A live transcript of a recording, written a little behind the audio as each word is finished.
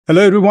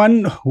Hello,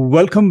 everyone.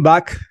 Welcome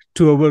back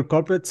to our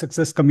corporate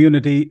success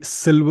community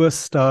Silver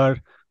Star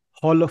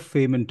Hall of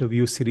Fame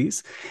interview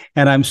series.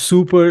 And I'm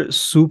super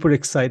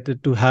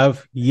excited to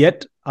have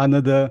yet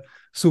another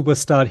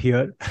superstar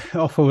here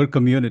of our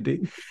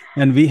community.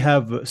 And we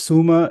have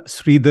Suma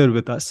Sridhar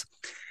with us.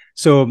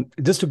 So,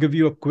 just to give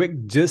you a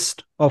quick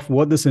gist of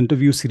what this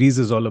interview series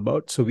is all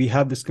about. So, we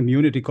have this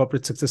community,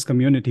 corporate success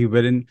community,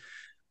 wherein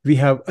we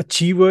have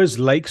achievers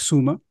like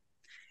Suma,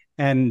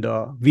 and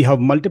we have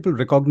multiple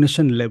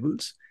recognition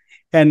levels.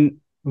 And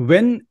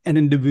when an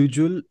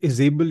individual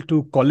is able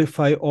to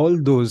qualify all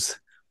those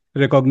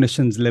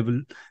recognitions level,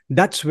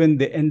 that's when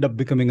they end up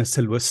becoming a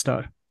silver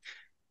star,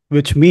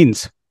 which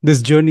means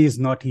this journey is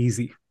not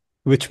easy,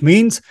 which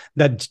means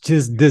that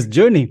just this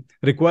journey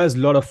requires a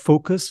lot of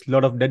focus, a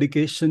lot of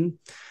dedication,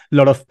 a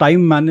lot of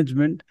time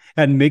management,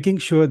 and making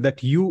sure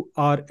that you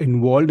are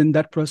involved in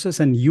that process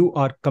and you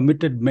are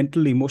committed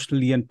mentally,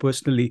 emotionally, and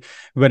personally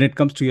when it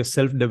comes to your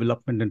self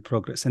development and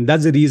progress. And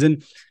that's the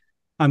reason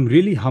I'm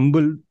really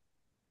humbled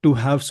to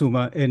have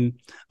Suma in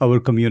our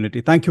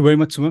community. Thank you very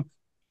much, Suma.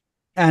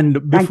 And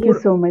Thank you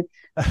before so much.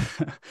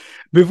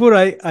 before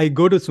I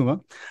go to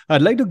Suma,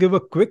 I'd like to give a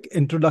quick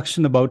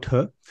introduction about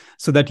her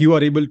so that you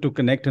are able to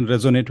connect and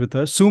resonate with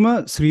her.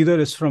 Suma Sridhar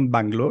is from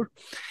Bangalore,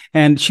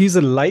 and she's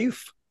a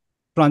life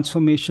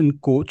transformation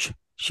coach.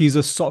 She's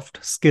a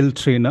soft skill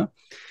trainer,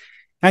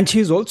 and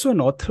she's also an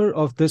author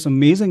of this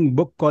amazing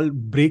book called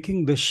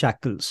Breaking the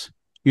Shackles.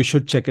 You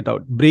should check it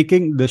out,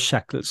 Breaking the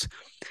Shackles.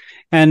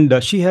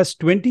 And she has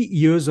 20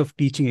 years of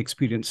teaching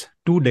experience,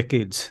 2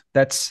 decades.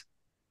 That's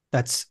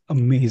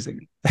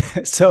amazing.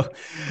 So,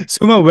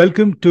 Suma,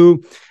 welcome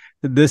to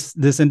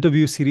this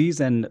interview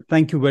series, and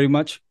thank you very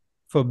much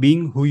for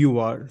being who you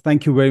are.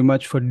 Thank you very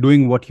much for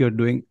doing what you're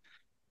doing.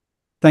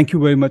 Thank you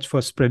very much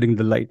for spreading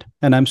the light.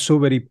 And I'm so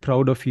very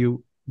proud of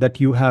you that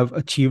you have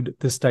achieved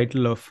this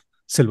title of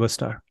Silver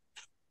Star.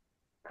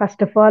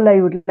 First of all,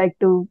 I would like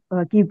to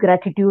give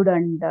gratitude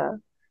and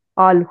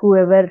all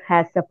whoever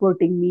has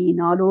supporting me in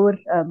all over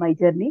my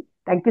journey.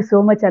 Thank you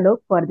so much, Alok,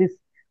 for this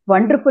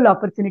wonderful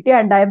opportunity.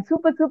 And I am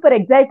super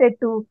excited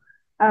to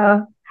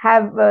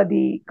have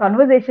the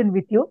conversation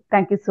with you.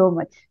 Thank you so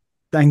much.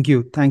 Thank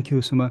you. Thank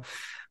you, Suma.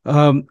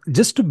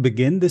 Just to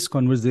begin this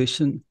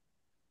conversation,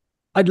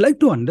 I'd like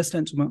to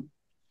understand, Suma,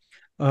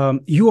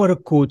 you are a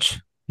coach,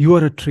 you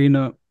are a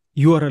trainer,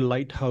 you are a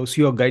lighthouse,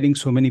 you are guiding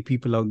so many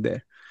people out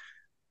there.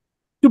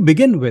 To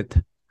begin with,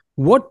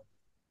 what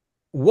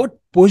what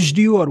pushed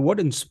you or what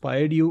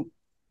inspired you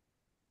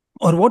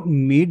or what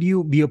made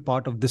you be a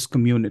part of this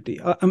community?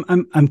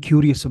 I'm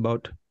curious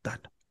about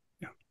that.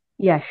 Yeah.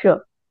 Yeah,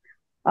 sure.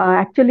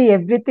 Actually,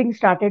 everything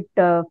started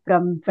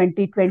from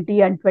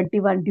 2020 and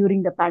 21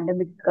 during the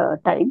pandemic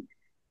time,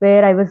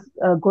 where I was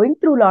going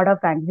through a lot of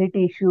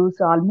anxiety issues,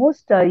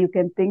 almost you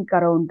can think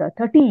around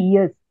 30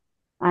 years.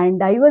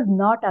 And I was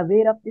not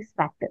aware of this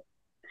factor.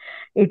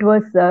 It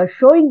was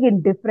showing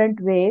in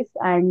different ways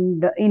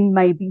and in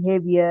my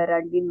behavior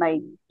and in my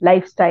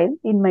lifestyle,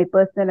 in my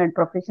personal and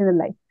professional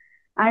life.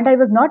 And I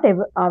was not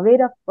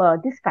aware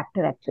of this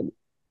factor actually.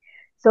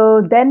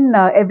 So then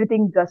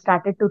everything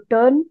started to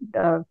turn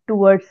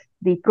towards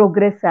the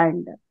progress,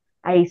 and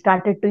I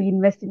started to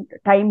invest in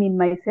time in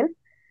myself.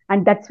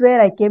 And that's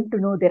where I came to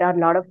know there are a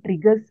lot of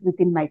triggers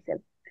within myself.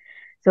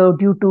 So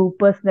due to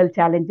personal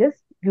challenges,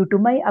 due to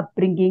my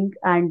upbringing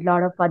and a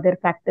lot of other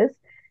factors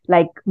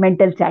like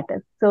mental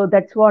chatter. So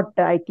that's what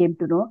I came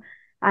to know.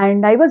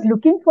 And I was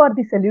looking for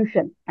the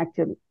solution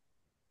actually.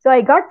 So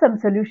I got some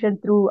solution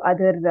through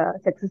other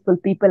successful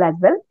people as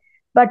well.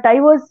 But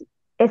I was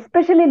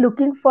especially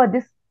looking for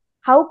this,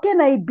 how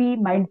can I be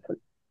mindful?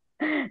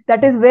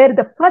 That is where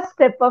the first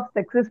step of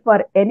success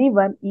for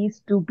anyone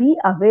is to be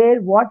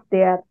aware what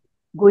they are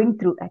going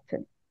through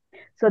actually.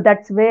 So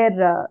that's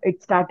where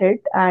it started,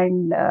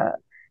 and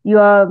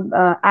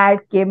your ad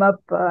came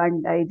up,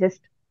 and I just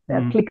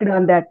Mm. clicked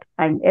on that,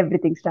 and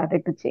everything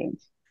started to change.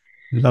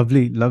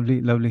 Lovely, lovely,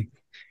 lovely.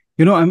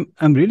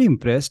 I'm really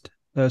impressed,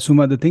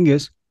 Suma. The thing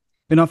is,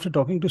 after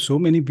talking to so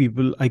many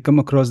people, I come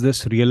across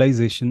this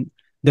realization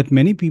that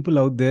many people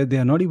out there, they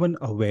are not even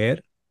aware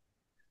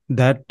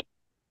that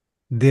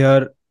they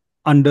are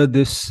under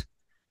this,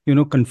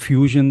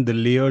 confusion, the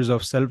layers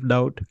of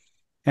self-doubt,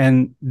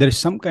 and there is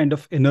some kind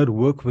of inner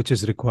work which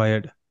is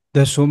required.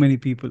 There's so many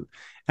people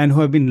and who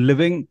have been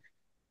living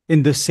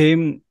in the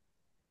same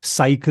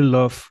cycle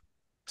of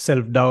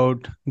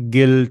self-doubt,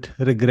 guilt,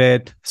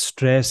 regret,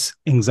 stress,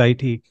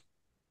 anxiety.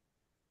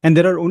 And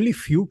there are only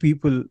few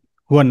people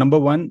who are, number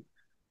one,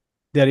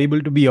 they are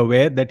able to be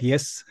aware that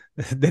yes,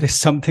 there is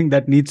something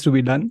that needs to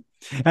be done,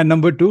 and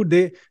number two,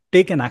 they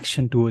take an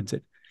action towards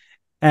it.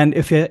 And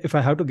if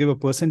I have to give a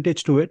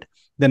percentage to it,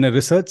 then a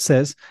research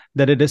says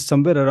that it is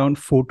somewhere around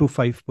 4 to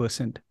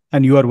 5%,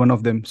 and you are one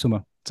of them,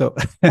 Suma. So,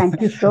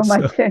 Thank you so so,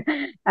 much.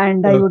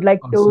 And I so would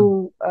like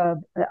awesome.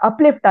 to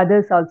uplift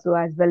others also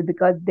as well,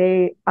 because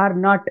they are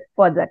not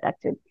for that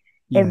actually.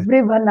 Yeah.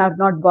 Everyone are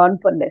not born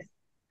for less.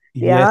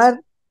 They Yes. are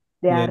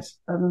they are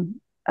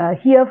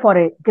Yes. here for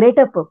a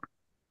greater purpose.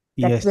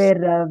 That's Yes.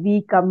 where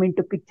we come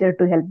into picture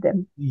to help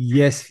them.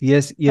 Yes,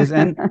 yes, yes.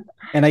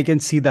 And I can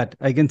see that.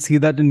 I can see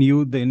that in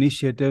you, the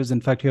initiatives.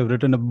 In fact, you have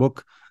written a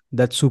book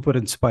that's super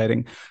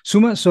inspiring.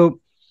 Suma, so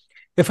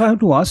if I have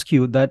to ask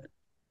you that,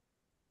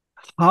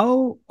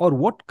 how or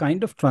what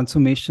kind of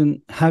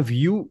transformation have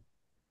you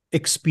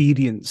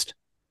experienced,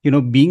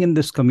 being in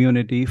this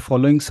community,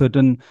 following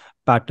certain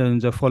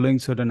patterns or following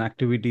certain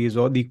activities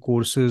or the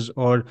courses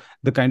or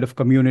the kind of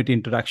community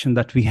interaction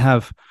that we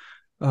have?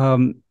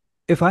 um,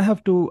 if I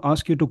have to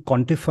ask you to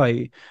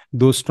quantify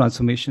those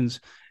transformations,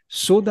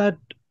 so that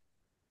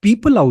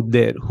people out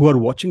there who are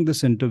watching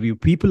this interview,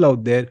 people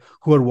out there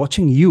who are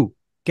watching you,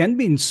 can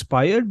be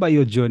inspired by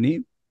your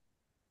journey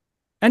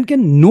and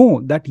can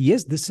know that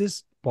yes, this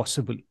is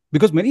possible.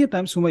 Because many a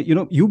times, Suma,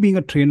 you being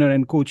a trainer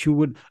and coach, you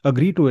would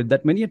agree to it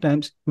that many a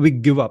times we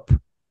give up.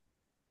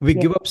 We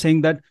Yes, give up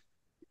saying that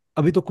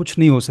abhi to kuch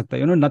nahi ho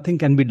sakta, nothing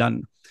can be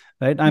done.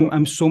 Right? I'm yes.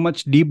 I'm so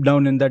much deep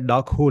down in that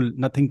dark hole,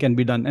 nothing can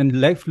be done,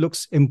 and life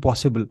looks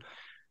impossible.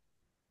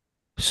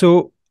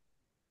 So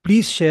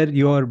please share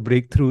your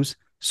breakthroughs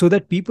so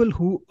that people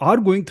who are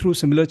going through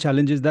similar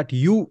challenges that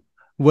you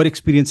were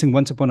experiencing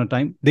once upon a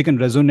time, they can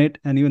resonate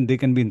and even they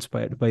can be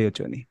inspired by your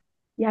journey.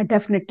 Yeah,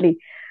 definitely.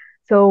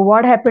 So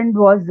what happened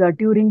was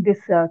during this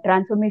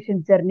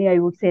transformation journey, I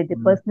would say the Mm,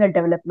 personal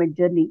development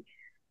journey,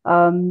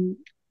 um,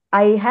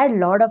 I had a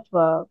lot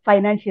of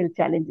financial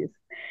challenges,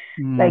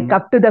 like mm,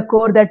 up to the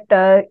core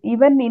that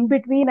even in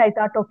between, I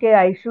thought, okay,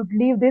 I should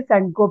leave this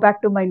and go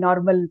back to my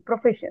normal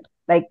profession.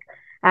 Like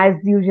as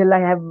usual,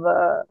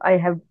 I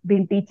have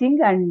been teaching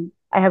and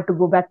I have to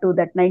go back to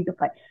that 9 to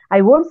 5.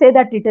 I won't say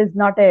that it is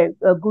not a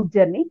good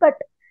journey, but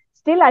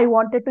still I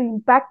wanted to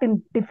impact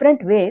in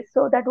different ways.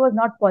 So that was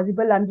not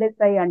possible unless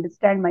I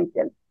understand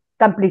myself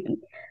completely.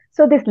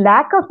 So this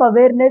lack of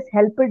awareness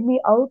helped me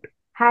out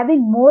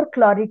having more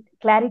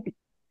clarity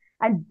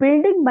and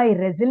building my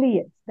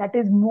resilience. That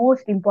is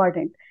most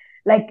important.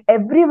 Like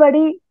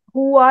everybody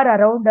who are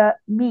around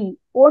me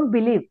won't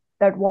believe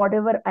that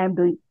whatever I am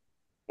doing,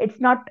 it's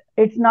not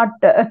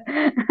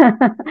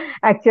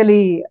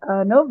actually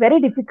no very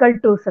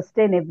difficult to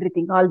sustain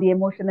everything, all the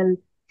emotional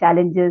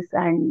challenges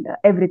and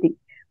everything.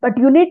 But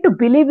you need to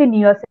believe in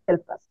yourself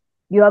first.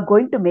 You are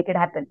going to make it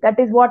happen. That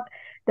is what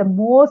the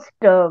most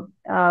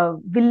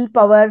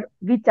willpower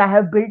which I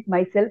have built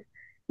myself.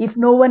 If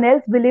no one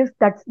else believes,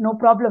 that's no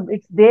problem.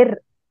 It's their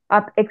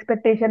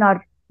expectation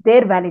or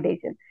their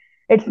validation.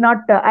 It's not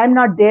I'm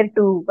not there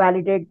to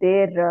validate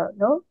their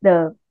no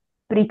the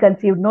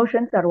preconceived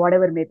notions or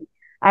whatever may be.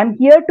 I'm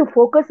here to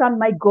focus on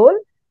my goal.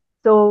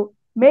 So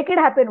make it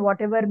happen,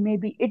 whatever may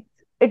be.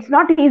 It's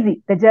not easy.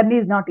 The journey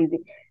is not easy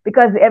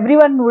because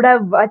everyone would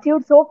have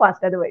achieved so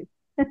fast otherwise.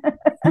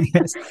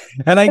 yes.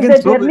 And I can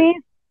the so, journey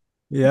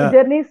the yeah.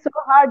 journey is so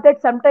hard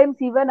that sometimes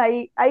even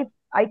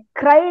I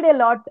cried a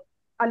lot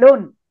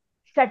alone,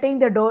 shutting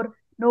the door.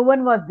 No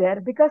one was there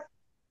because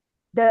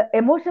the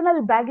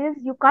emotional baggage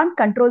you can't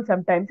control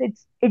sometimes.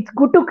 It's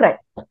good to cry.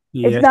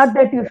 It's not Yes.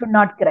 that you should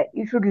not cry.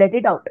 You should let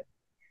it out.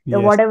 The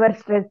Yes. whatever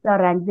stress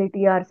or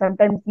anxiety or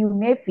sometimes you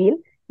may feel,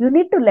 you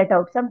need to let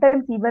out.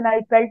 Sometimes even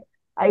I felt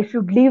I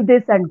should leave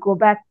this and go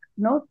back,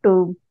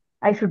 to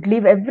I should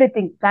leave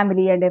everything,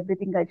 family and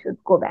everything. I should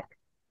go back.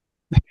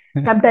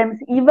 Sometimes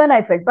even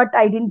I felt, but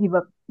I didn't give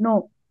up.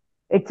 No,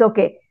 it's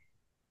okay.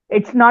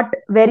 It's not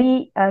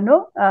very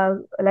no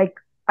like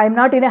I'm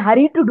not in a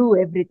hurry to do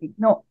everything.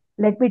 No,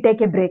 let me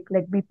take a break.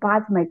 Let me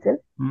pause myself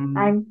Mm,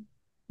 and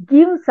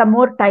give some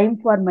more time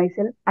for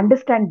myself.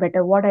 Understand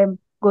better what I'm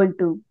going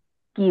to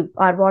give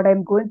or what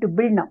I'm going to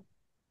build now.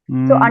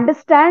 So mm,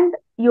 understand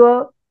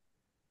your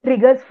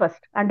triggers first.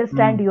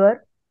 Understand mm,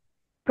 your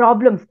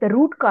problems, the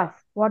root cause.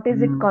 What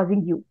is it mm,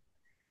 causing you?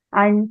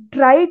 And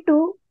try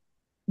to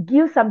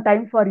give some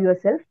time for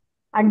yourself.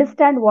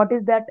 Understand what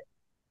is that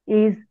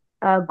is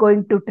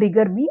going to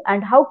trigger me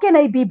and how can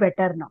I be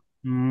better now.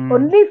 mm,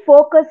 Only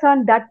focus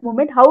on that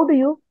moment. How do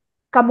you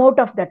come out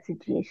of that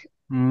situation?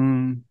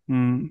 mm,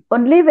 mm,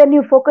 Only when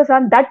you focus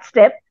on that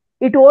step,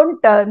 it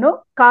won't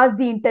no cause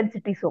the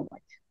intensity so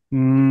much.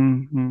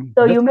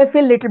 So you That's, may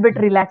feel little bit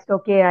relaxed.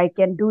 Okay, I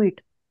can do it.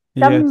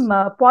 yes.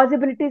 Some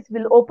possibilities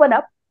will open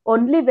up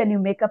only when you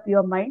make up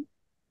your mind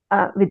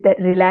with a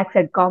relaxed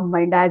and calm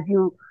mind. As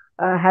you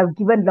have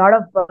given a lot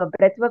of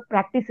breathwork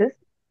practices,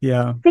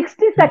 Yeah.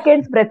 60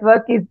 seconds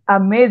breathwork is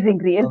amazing,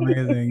 really.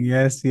 Amazing.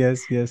 Yes,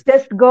 yes, yes.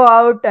 Just go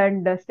out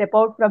and step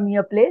out from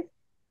your place.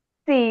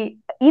 See,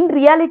 in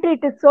reality,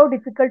 it is so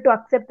difficult to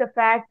accept the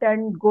fact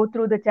and go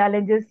through the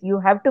challenges. You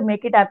have to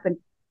make it happen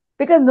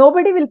because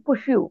nobody will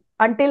push you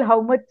until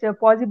how much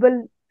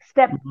possible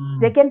step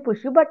they Mm, can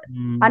push you. But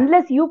mm,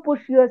 unless you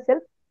push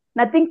yourself,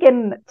 nothing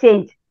can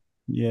change.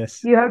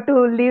 yes. You have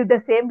to live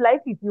the same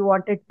life if you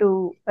wanted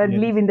to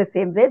live Yes. in the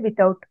same way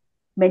without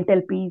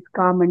mental peace,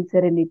 calm, and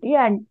serenity.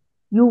 And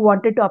you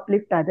wanted to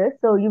uplift others,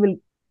 so you will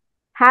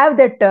have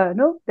that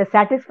no the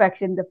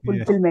satisfaction, the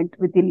Yes. fulfillment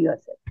within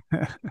yourself.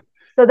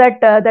 So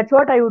that's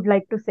what I would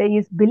like to say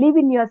is believe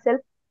in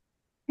yourself.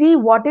 See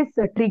what is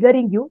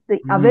triggering you. The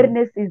Mm,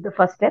 awareness is the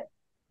first step.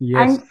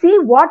 Yes. and see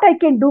what I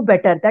can do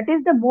better. That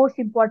is the most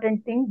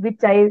important thing which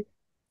I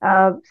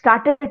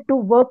started to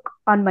work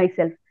on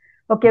myself.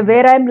 Okay, Mhm.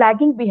 where I'm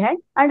lagging behind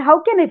and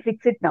how can I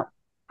fix it now?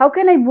 How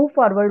can I move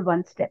forward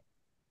one step?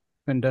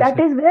 That Fantastic.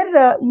 is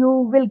where you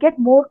will get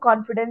more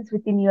confidence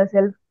within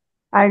yourself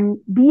and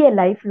be a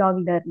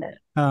lifelong learner.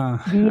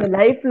 Be a Ah,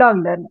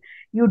 lifelong learner.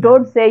 You yeah.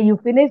 don't say you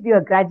finished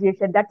your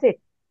graduation, that's it.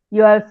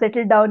 You are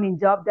settled down in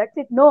job, that's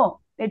it. No,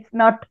 it's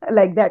not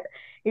like that.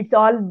 It's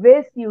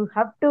always you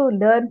have to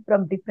learn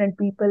from different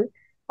people.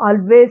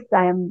 Always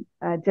I am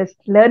just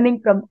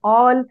learning from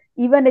all.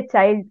 Even a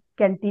child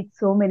can teach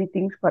so many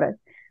things for us.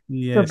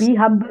 So Yes. be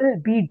humble,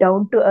 be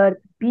down to earth,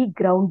 be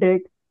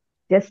grounded.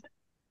 Just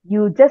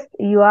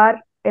you are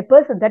a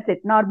person. That's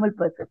it. Normal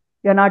person.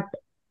 You're not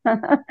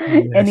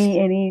Yes.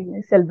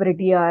 any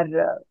celebrity or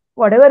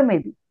whatever may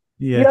be.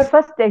 You are Yes.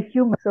 first a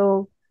human.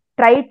 So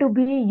try to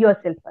be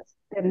yourself first.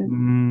 Then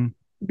Mm,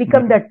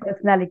 become mm, that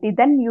personality.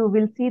 Then you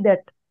will see that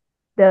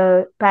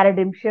the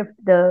paradigm shift,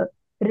 the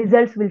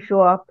results will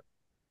show up.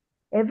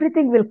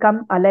 Everything will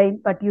come alive,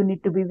 but you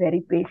need to be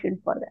very patient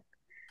for that.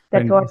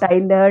 That's what fantastic. I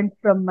learned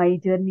from my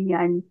journey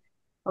and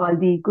all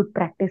the good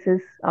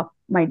practices of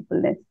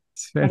mindfulness.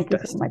 Thank you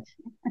so Fantastic. much.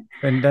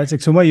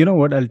 Fantastic. Suma, you know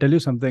what? I'll tell you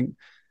something.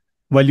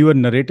 While you were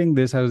narrating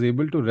this, I was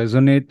able to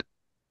resonate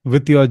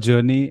with your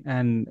journey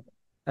and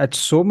at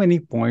so many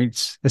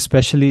points,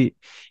 especially,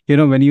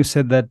 when you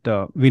said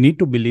that we need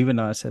to believe in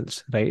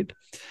ourselves, right?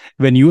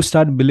 When you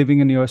start believing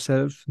in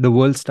yourself, the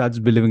world starts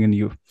believing in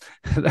you,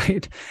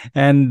 right?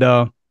 And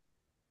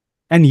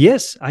and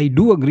yes, I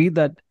do agree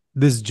that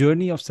this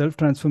journey of self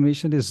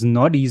transformation is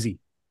not easy.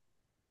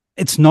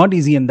 It's not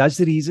easy, and that's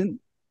the reason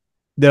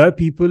there are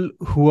people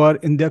who are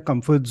in their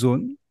comfort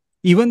zone.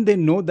 Even they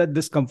know that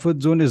this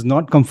comfort zone is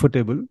not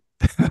comfortable,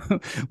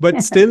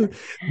 but still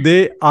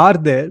they are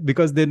there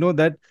because they know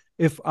that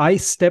if I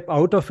step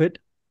out of it,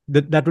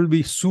 that will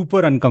be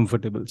super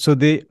uncomfortable. So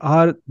they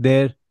are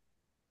there.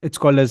 It's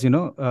called as,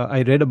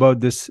 I read about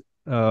this.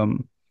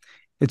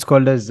 It's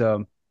called as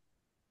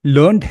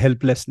learned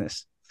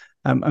helplessness.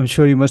 I'm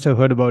sure you must have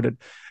heard about it.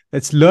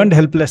 It's Yes, learned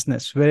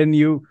helplessness, wherein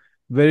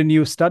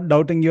you start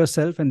doubting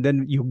yourself and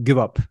then you give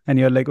up and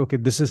you're like, okay,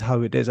 this is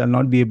how it is. I'll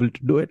not be able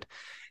to do it.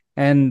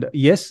 And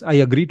yes, I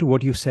agree to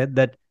what you said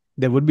that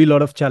there would be a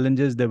lot of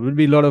challenges, there will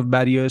be a lot of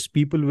barriers.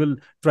 People will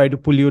try to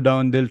pull you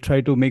down, they'll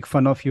try to make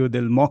fun of you,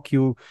 they'll mock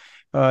you,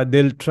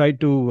 they'll try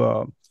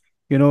to,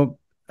 you know,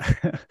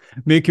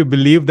 make you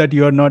believe that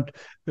you are not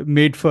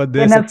made for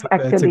this, enough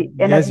etc., etc. actually.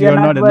 Enough. Yes, you You're are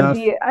not not enough.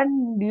 worthy.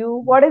 And you,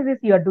 what is this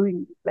you're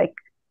doing? Like,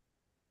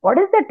 what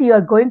is that you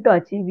are going to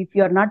achieve if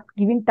you are not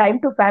giving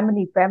time to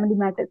family? Family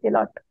matters a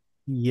lot.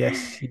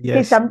 Yes, See,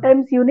 yes,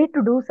 sometimes you need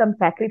to do some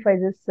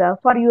sacrifices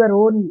for your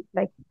own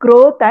like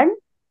growth and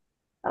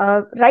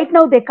right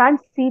now they can't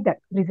see that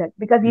result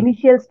because y-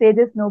 initial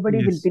stages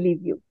nobody will yes,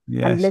 believe you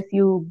yes, unless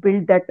you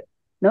build that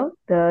no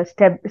the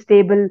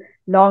stable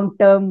long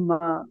term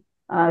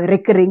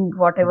recurring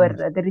whatever yes,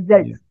 the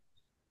results. yes,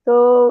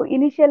 So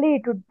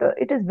initially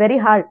it is very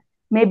hard.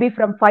 Maybe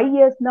from 5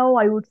 years now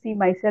I would see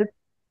myself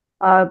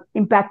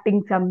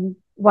impacting some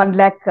 1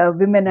 lakh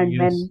women and yes,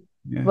 men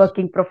yes.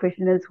 working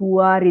professionals who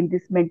are in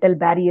this mental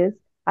barriers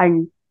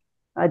and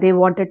they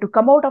wanted to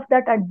come out of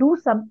that and do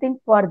something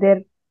for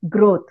their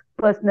growth,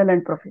 personal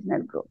and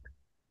professional growth.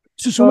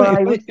 So, So Suma, if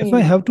I I would if I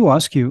see, have to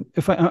ask you,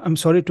 if I'm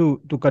sorry to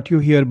cut you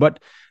here, but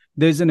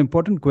there's an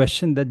important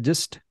question that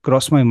just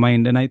crossed my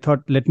mind, and I thought,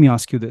 let me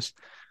ask you this: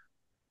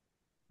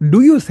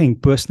 do you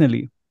think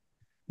personally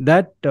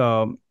that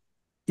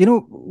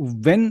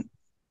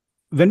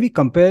when we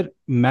compare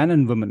man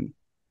and woman,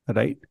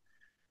 right?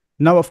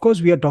 Now, of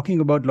course, we are talking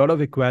about a lot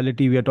of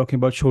equality. We are talking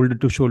about shoulder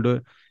to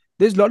shoulder.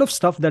 There's a lot of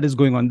stuff that is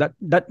going on.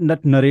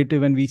 That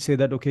narrative, and we say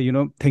that okay,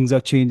 things are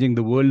changing,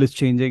 the world is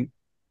changing.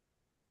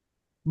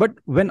 But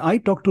when I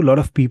talk to a lot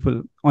of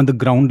people on the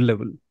ground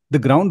level, the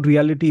ground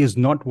reality is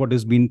not what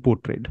is being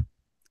portrayed.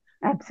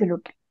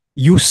 absolutely.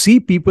 You see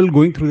people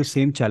going through the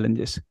same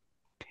challenges.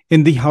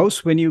 In the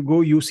house, when you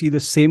go, you see the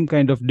same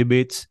kind of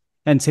debates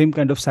and same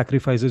kind of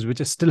sacrifices,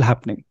 which is still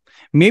happening.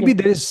 Maybe Yes,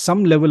 there is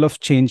some level of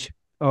change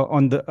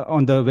on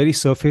the very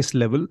surface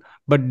level,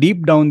 but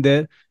deep down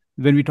there,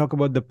 when we talk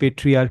about the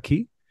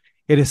patriarchy,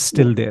 it is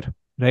still yes, there,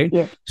 right?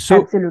 yes,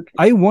 So absolutely.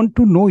 I want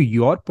to know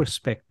your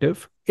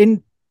perspective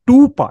in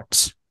two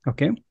parts,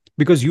 okay?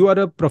 Because you are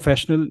a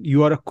professional,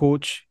 you are a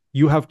coach,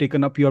 you have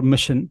taken up your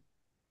mission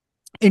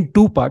in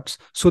two parts,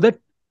 so that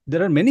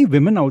there are many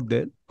women out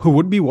there who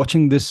would be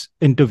watching this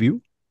interview,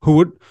 who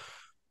would,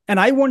 and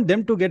I want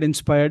them to get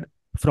inspired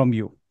from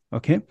you,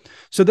 okay?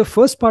 So the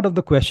first part of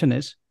the question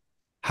is,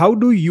 how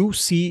do you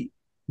see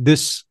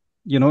this,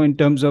 in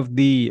terms of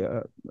the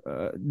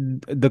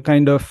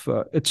kind of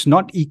it's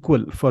not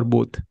equal for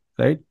both,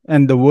 right?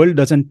 And the world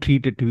doesn't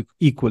treat it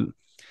equal.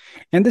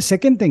 And the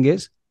second thing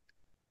is,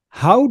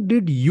 how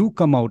did you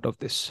come out of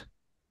this?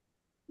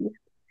 Yes.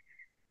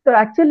 So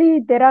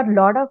actually, there are a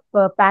lot of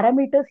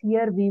parameters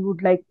here.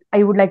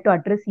 I would like to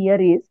address here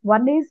is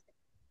one is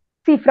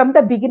see from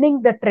the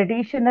beginning the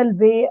traditional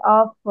way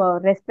of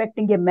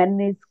respecting a man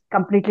is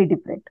completely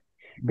different.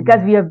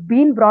 because Mm. we have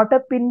been brought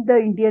up in the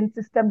Indian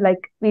system,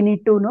 like we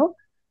need to know,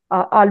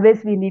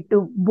 always we need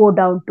to bow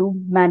down to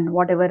men,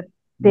 whatever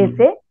they Mm.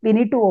 say, we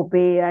need to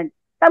obey and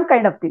some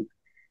kind of thing.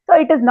 So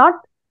it is not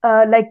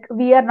like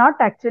we are not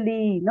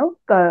actually,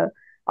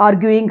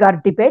 arguing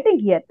or debating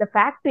here. The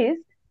fact is,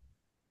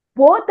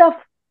 both of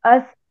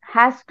us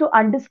has to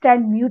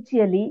understand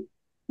mutually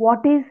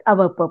what is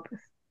our purpose.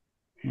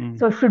 Mm.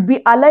 So should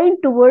be aligned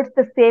towards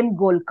the same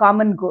goal,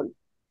 common goal.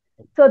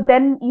 So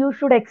then you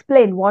should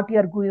explain what you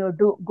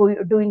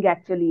are doing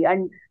actually,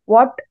 and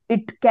what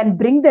it can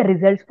bring the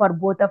results for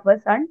both of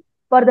us and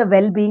for the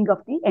well-being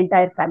of the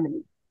entire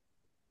family.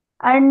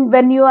 And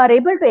when you are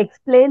able to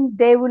explain,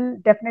 they will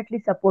definitely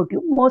support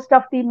you. Most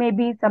of the,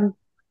 maybe some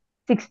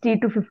 60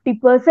 to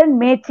 50%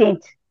 may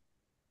change,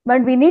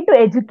 but we need to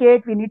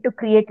educate, we need to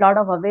create a lot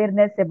of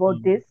awareness about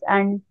Mm. this.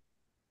 And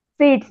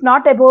see, it's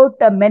not about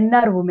men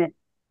or women,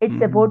 it's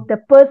Mm. about the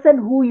person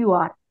who you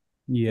are,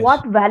 Yes.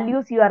 what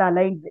values you are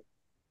aligned with,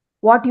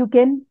 what you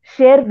can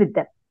share with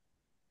them.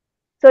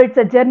 So it's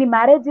a journey.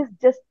 Marriage is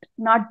just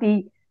not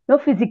the no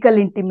physical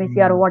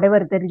intimacy or Mm. whatever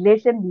the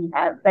relation we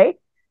have, right?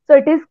 So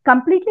it is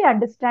completely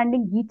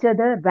understanding each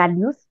other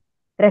values,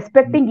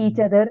 respecting each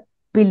Mm. other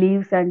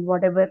beliefs and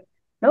whatever,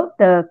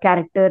 the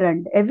character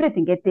and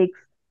everything, ethics,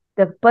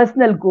 the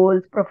personal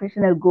goals,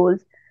 professional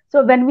goals.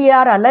 So when we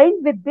are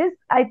aligned with this,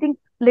 I think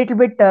little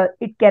bit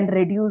it can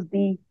reduce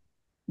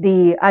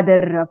the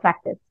other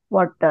factors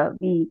what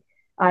we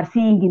are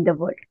seeing in the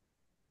world.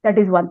 That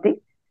is one thing.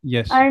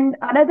 Yes. And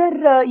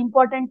another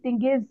important thing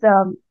is,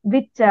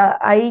 which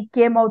I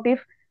came out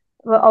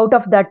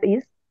of that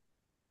is,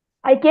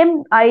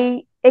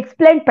 I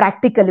explained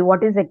practically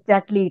what is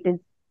exactly it is,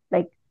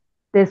 like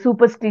the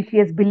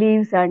superstitious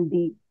beliefs and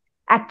the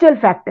actual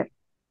factor.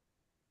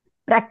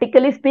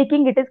 Practically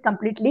speaking, it is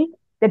completely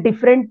the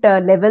different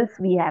levels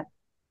we have.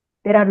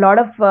 There are a lot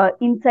of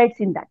insights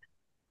in that.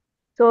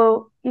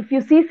 So if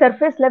you see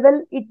surface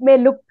level, it may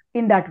look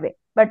in that way,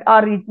 but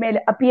or it may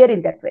appear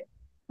in that way.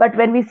 But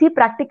when we see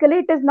practically,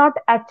 it is not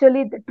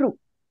actually the true.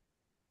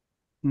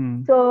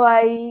 Mm. So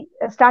I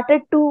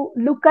started to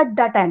look at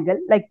that angle,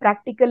 like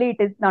practically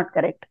it is not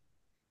correct.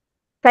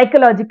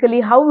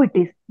 Psychologically, how it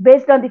is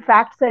based on the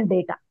facts and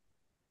data.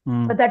 So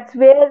Mm. that's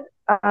where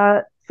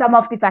some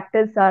of the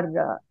factors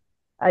are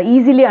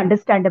easily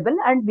understandable,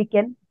 and we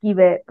can give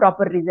a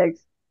proper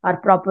results or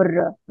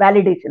proper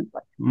validation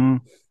for it.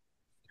 Mm.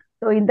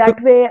 So in So,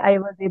 that way, I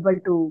was able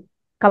to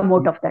come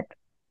out of that.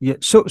 yeah.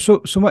 So,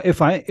 Suma,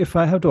 if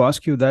I have to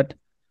ask you that,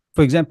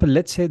 for example,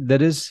 let's say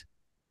there's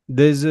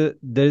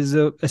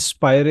a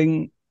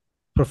aspiring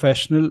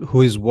professional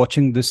who is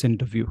watching this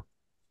interview,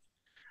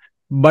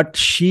 but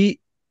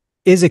she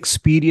is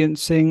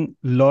experiencing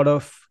a lot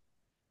of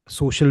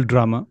social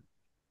drama.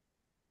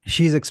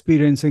 She's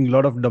experiencing a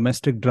lot of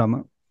domestic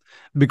drama,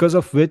 because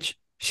of which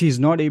she's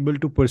not able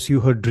to pursue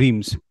her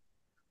dreams.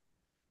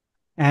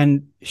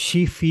 And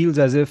she feels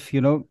as if,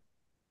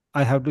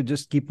 I have to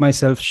just keep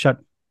myself shut.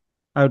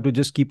 I have to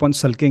just keep on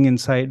sulking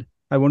inside.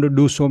 I want to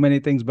do so many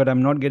things, but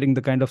I'm not getting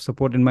the kind of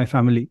support in my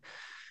family.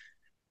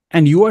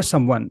 And you are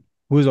someone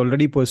who is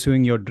already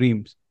pursuing your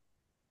dreams.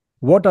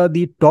 What are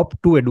the top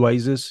two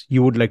advices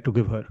you would like to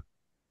give her?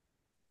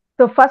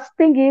 So first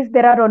thing is,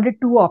 there are only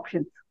two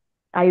options,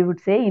 I would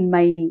say, in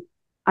my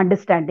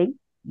understanding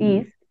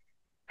Mm. is,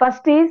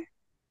 first is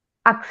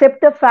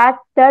accept the fact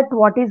that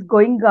what is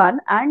going on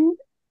and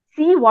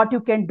see what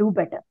you can do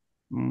better.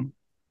 Mm.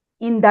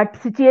 In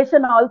that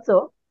situation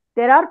also,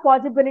 there are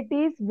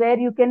possibilities where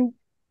you can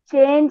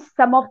change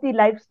some of the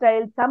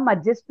lifestyle, some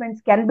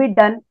adjustments can be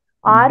done,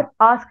 Mm. or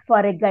ask for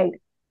a guide.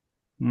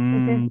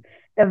 This is Mm.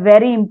 the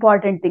very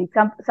important thing.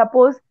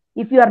 Suppose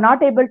if you are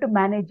not able to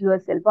manage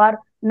yourself or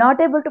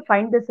not able to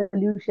find the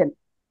solution,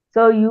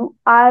 so you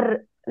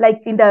are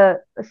like in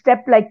the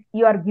step like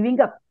you are giving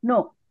up.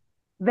 No,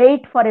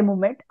 wait for a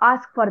moment,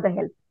 ask for the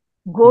help,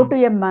 go Mm.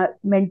 to a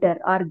mentor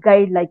or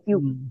guide like you,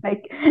 Mm.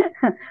 like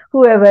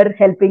whoever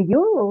helping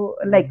you,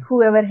 like Mm.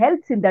 whoever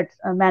helps in that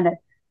manner,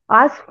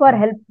 ask for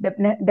help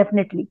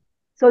definitely.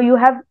 So you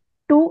have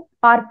two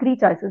or three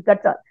choices,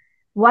 that's all.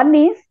 One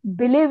is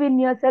believe in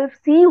yourself,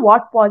 see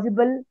what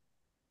possible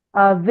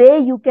way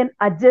you can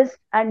adjust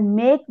and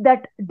make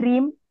that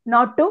dream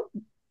not to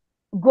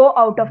go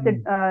out of the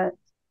Mm.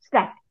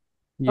 stack.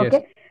 Yes.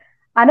 Okay.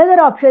 Another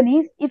option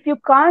is, if you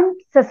can't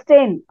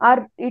sustain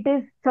or it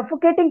is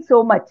suffocating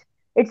so much,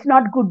 it's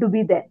not good to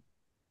be there.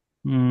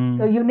 So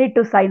Mm. you need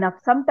to sign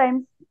up.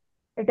 Sometimes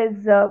it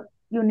is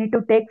you need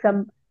to take some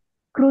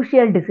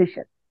crucial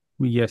decision,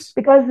 Yes.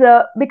 because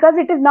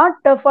it is not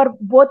for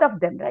both of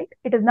them, right?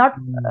 It is not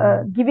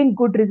Mm. giving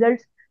good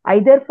results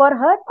either for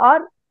her or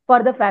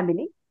for the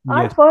family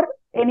or Yes. for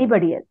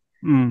anybody else.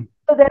 Mm.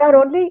 So there are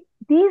only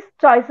these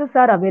choices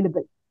are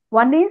available.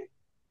 One is,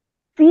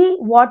 see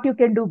what you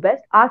can do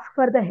best, ask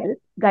for the help,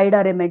 guide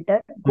or a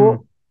mentor, Mm.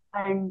 go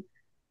and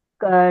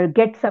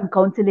get some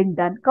counseling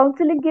done.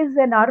 Counseling is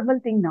a normal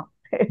thing now.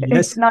 It's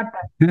Yes. not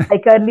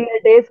like earlier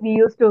days we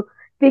used to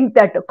think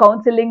that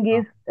counseling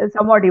is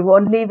somewhat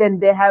only when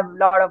they have a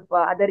lot of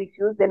other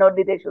issues, then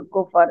only they should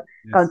go for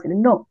Yes.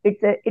 counseling. No,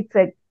 it's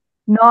a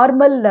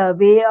normal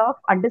way of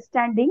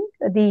understanding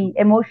the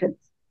emotions.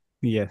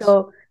 Yes. So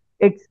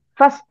its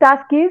first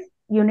task is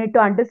you need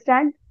to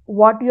understand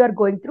what you are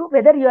going through,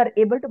 whether you are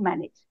able to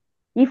manage.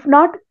 If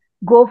not,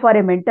 go for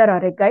a mentor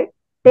or a guide.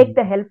 Take Mm.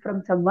 the help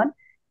from someone.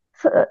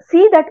 So,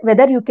 see that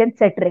whether you can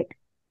separate.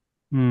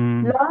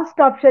 Mm. Last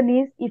option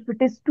is if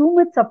it is too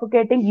much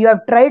suffocating, you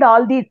have tried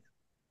all these.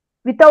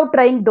 Without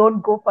trying,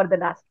 don't go for the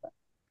last one.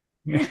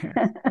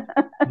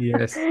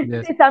 Yes.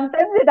 Yes. See,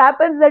 sometimes it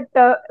happens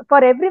that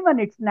for everyone,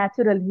 it's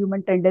natural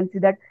human tendency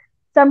that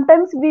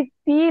sometimes we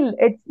feel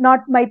it's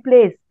not my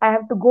place. I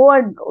have to go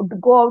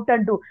out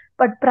and do.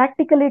 But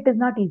practically, it is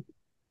not easy.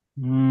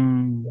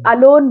 Mm.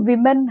 Alone,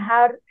 women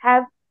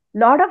have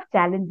lot of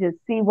challenges.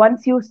 See,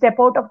 once you step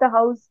out of the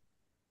house,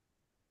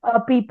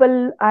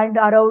 people and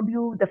around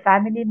you, the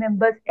family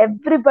members,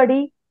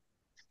 everybody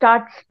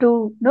starts to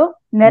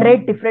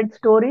narrate Mm. different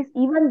stories,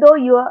 even though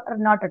you are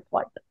not at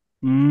fault.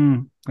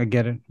 Mm. I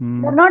get it.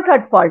 You're Mm. not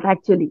at fault,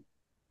 actually.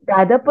 The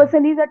other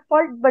person is at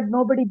fault, but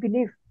nobody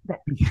believes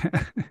that.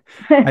 Yeah.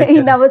 I get In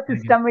it. our I get it.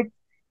 system,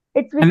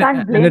 it's we And can't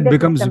and blame it the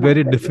becomes system as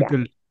very well. Yeah,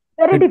 difficult.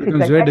 very It becomes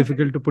difficult very and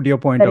difficult to put your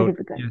point very out.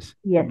 difficult. Yes.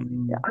 Yes,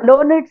 Mm.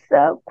 alone it's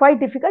quite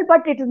difficult,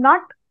 but it is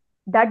not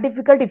that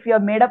difficult if you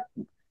have made up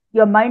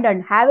your mind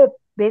and have a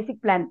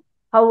basic plan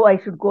how I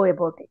should go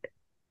about it.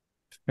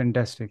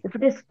 Fantastic. If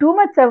it is too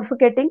much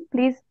suffocating,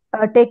 please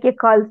take a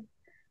call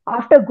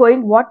after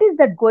going. What is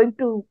that going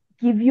to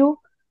give you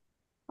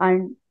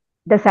and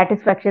the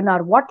satisfaction,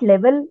 or what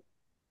level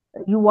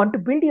you want to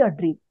build your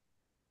dream?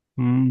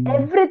 Mm.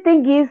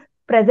 Everything is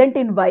present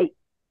in why.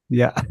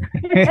 Yeah.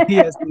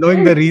 Yes.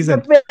 Knowing the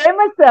reason.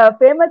 The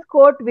famous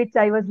quote which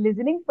I was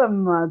listening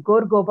from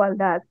Gaur Gopal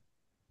Das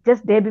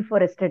just day before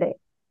yesterday.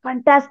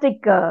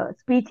 Fantastic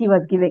speech he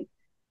was giving,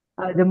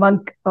 the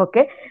monk.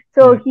 Okay,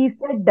 so Yeah. he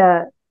said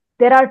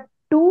there are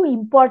two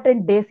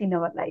important days in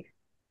our life.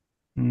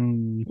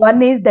 Mm.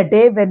 One is the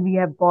day when we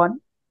have born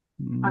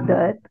on the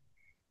Mm. earth.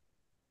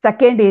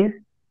 Second is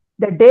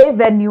the day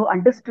when you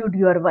understood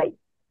your why.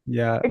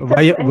 Yeah. It's a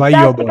Why you're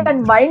fantastic born.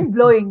 and mind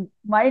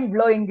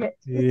blowing.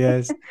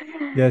 Yes.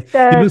 Yes.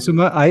 The,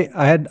 Suma, I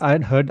had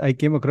heard, I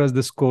came across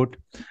this quote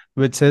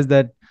which says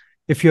that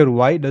if your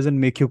why doesn't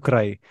make you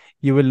cry,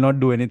 you will not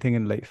do anything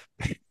in life.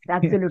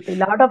 Absolutely,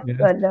 lot of Yes.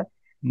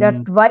 that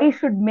Mm. why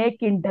should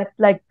make in depth.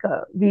 Like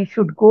we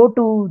should go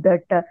to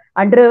that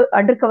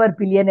undercover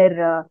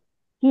billionaire.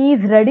 He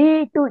is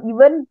ready to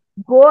even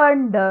go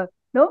and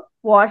no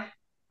wash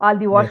all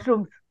the Yes.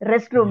 washrooms,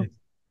 restrooms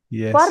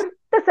Yes. for Yes.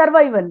 the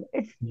survival.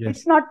 It's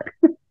Yes. not.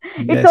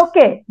 It's Yes.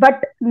 okay,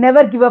 but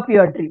never give up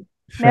your dream.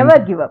 Never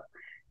Fantastic. give up,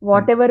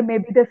 whatever may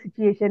be the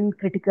situation,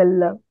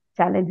 critical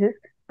challenges,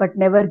 but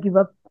never give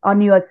up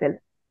on yourself.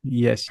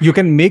 Yes. You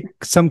can make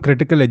some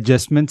critical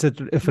adjustments if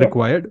Yes.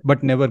 required,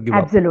 but never give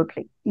up.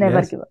 Absolutely. Never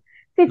Yes. give up.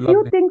 See, few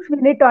Lovely. things we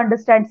need to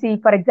understand. See,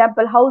 for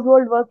example,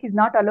 household work is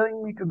not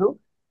allowing me to do.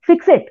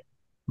 Fix it.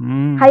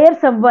 Mm. Hire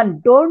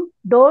someone. Don't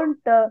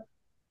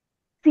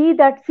see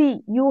that.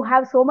 See, you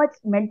have so much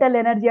mental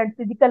energy and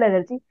physical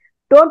energy.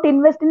 Don't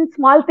invest in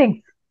small things.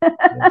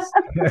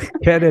 Yes.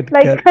 Get it.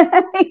 Like Get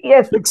it.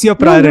 yes, Fix your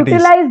you priorities.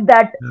 utilize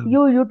that. Yeah.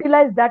 You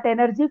utilize that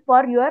energy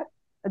for your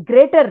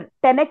greater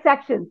 10x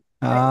actions,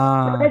 right?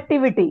 Ah,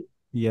 Productivity.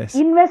 yes.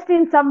 Invest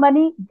in some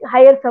money,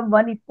 hire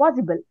someone if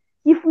possible.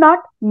 If not,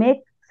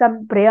 make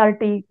some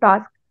priority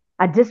task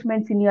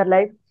adjustments in your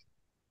life.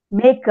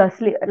 Make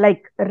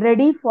like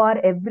ready for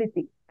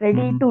everything,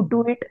 ready to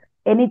do Mm. it,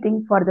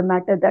 anything for the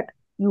matter that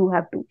you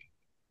have to.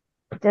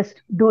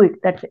 Just do it.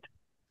 That's it.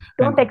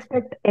 Don't Fantastic.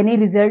 expect any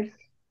results.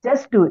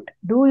 Just do it.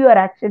 Do your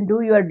action, do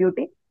your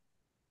duty.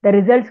 The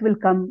results will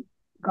come.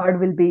 God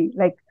will be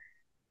like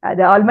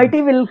the Almighty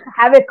Yes. will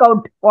have a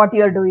count what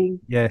you're doing.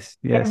 Yes.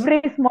 Yes.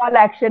 Every small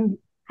action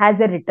has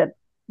a return,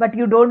 but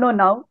you don't know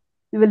now.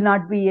 You will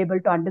not be able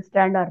to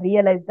understand or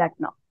realize that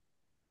now.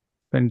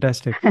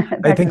 Fantastic. I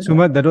That think is what.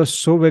 Suma, that was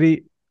so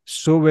very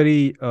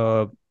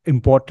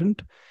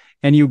important.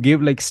 And you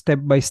gave like step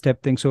by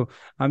step things. So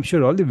I'm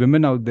sure all the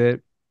women out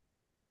there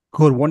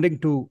who are wanting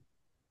to,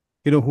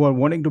 who are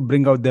wanting to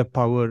bring out their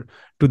power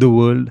to the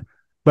world,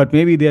 but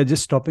maybe they are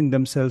just stopping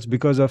themselves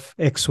because of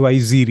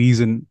XYZ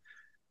reason.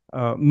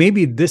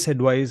 Maybe this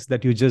advice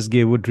that you just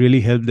gave would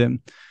really help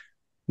them.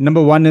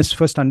 Number one is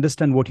first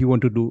understand what you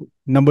want to do.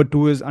 Number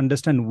two is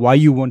understand why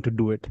you want to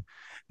do it.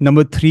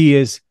 Number three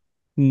is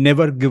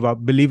never give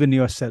up. Believe in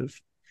yourself.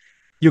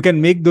 You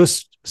can make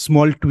those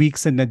small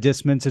tweaks and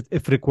adjustments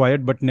if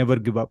required, but never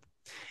give up.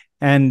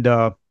 And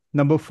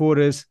number four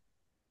is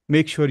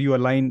make sure you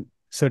align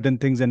certain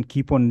things and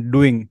keep on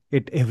doing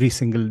it every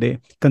single day.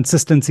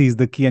 Consistency is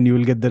the key, and you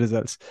will get the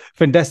results.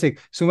 Fantastic,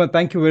 Suma.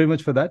 Thank you very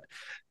much for that.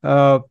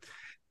 Uh,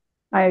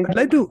 I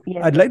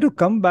Yes. I'd like to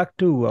come back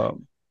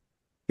to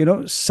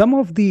some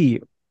of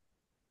the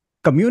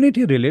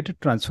community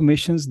related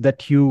transformations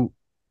that you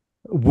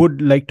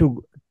would like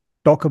to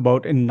talk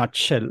about in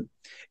nutshell.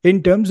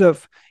 in terms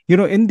of,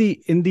 in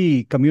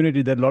the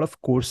community, there are a lot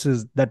of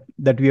courses that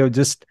we have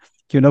just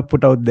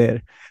put out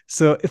there.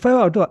 So if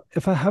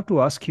I have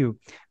to ask you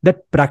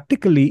that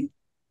practically,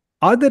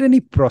 are there any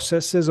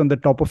processes on the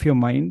top of your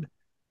mind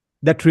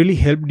that really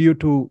helped you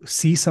to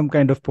see some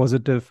kind of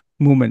positive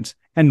movements,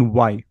 and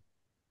why?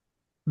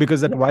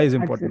 Because that Yes, why is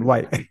important.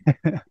 absolutely.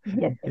 Why?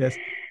 Yes. Yes.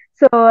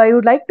 So I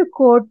would like to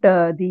quote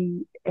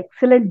the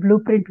excellent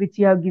blueprint which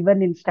you have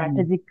given in Mm.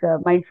 strategic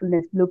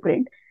mindfulness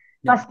blueprint.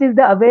 Yeah. First is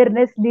the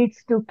awareness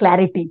leads to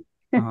clarity.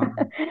 uh,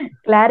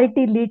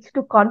 Clarity leads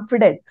to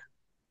confidence.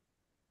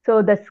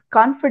 So this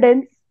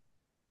confidence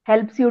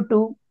helps you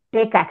to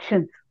take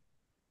actions.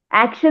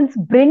 Actions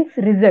brings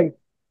results.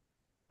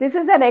 This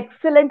is an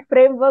excellent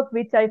framework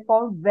which I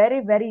found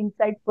very, very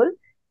insightful,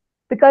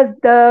 because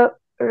the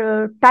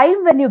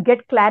time when you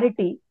get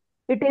clarity,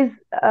 it is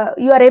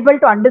you are able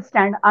to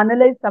understand,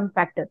 analyze some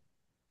factors.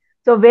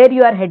 So where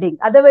you are heading.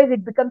 Otherwise,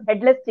 it becomes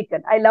headless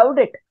chicken. I loved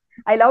it.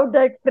 I loved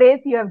that phrase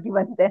you have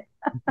given there.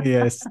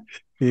 yes. Yes.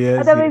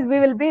 Yes. Otherwise, we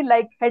will be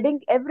like heading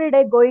every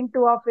day, going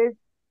to office,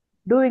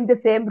 doing the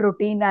same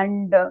routine,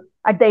 and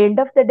at the end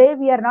of the day,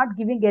 we are not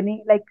giving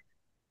any like,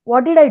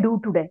 what did I do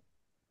today?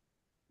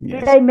 Did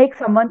Yes. I make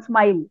someone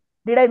smile?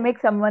 Did I make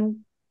someone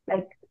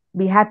like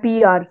be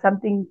happy or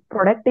something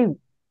productive?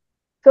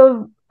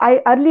 So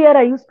I earlier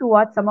I used to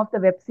watch some of the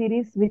web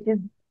series which is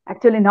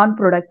actually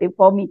non-productive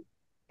for me,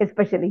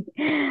 especially.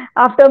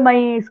 After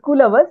my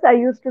school hours, I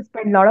used to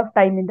spend a lot of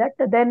time in that.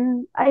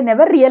 Then I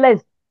never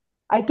realized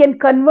I can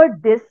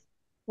convert this,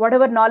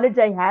 whatever knowledge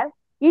I have,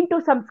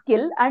 into some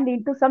skill and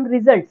into some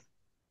results.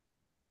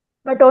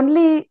 But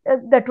only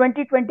the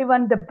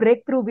 2021, the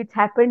breakthrough which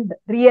happened,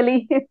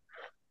 really,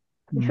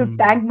 I should Mm.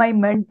 thank my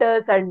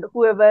mentors and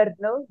whoever,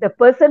 the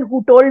person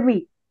who told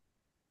me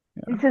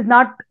this is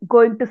not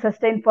going to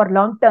sustain for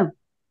long term.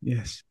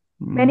 Yes.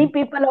 Many Mm.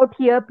 people out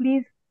here,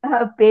 please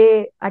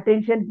pay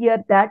attention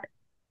here that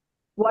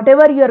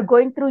whatever you are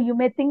going through, you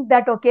may think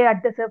that, okay,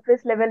 at the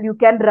surface level, you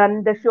can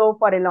run the show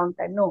for a long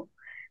time. No,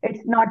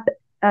 it's not,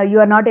 you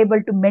are not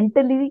able to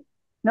mentally,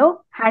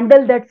 no,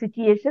 handle that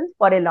situations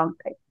for a long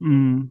time.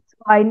 Mm.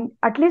 So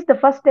at least the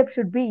first step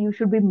should be, you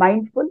should be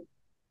mindful,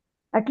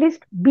 at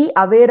least be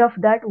aware of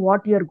that,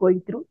 what you're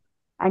going through.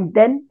 And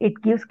then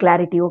it gives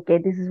clarity. Okay,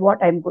 this is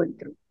what I'm going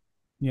through.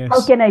 How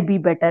Yes. can I be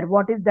better?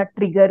 What is that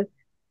trigger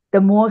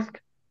the most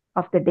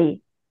of the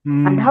day?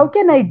 And how Mm.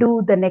 can I do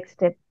the next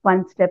step,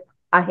 one step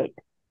ahead?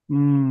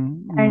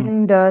 Mm. Mm.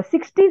 And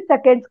 60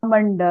 seconds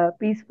and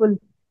peaceful Yes.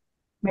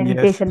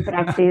 meditation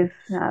practice,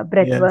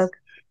 breath Yes. work,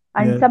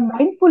 and Yes. some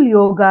mindful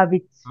yoga,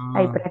 which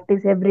I Ah.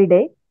 practice every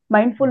day.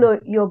 Mindful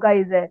yoga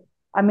is a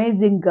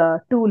amazing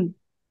tool.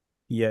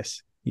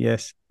 Yes.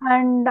 Yes.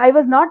 And I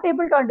was not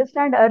able to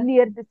understand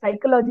earlier the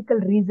psychological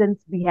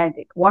reasons behind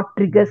it. What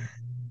triggers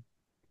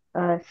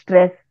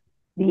stress,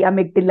 the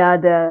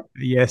amygdala, the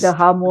Yes.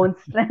 hormones,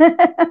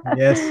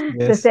 Yes. the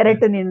Yes. Yes.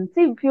 serotonin.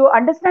 See, if you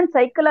understand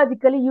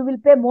psychologically, you will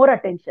pay more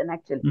attention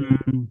actually.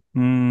 Mm.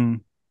 Mm.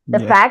 The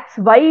Yes. facts,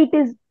 why it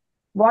is,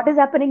 what is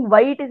happening,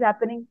 why it is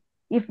happening,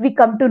 if we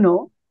come to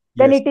know,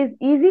 then Yes. it is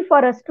easy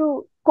for us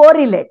to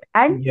correlate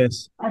and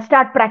Yes.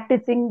 start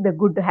practicing the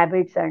good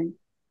habits and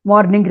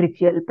morning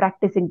ritual,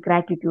 practicing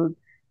gratitude.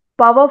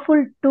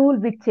 Powerful tool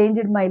which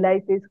changed my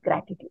life is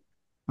gratitude.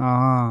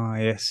 Ah.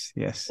 Yes.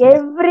 Yes. Yes.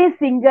 Every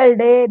single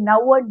day,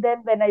 now and then,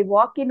 when I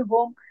walk in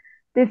home,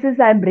 this is,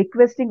 I'm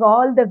requesting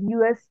all the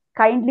viewers,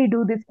 kindly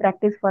do this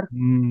practice for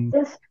Mm.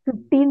 just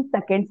 15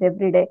 seconds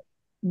every day.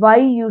 Why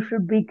you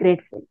should be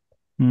grateful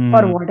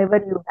for Mm. whatever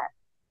you have.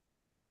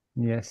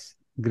 Yes.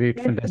 Great.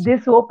 Fantastic.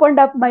 This opened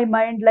up my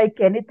mind like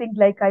anything.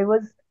 Like I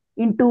was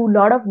into a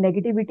lot of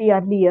negativity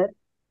earlier,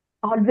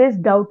 always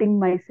doubting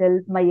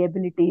myself, my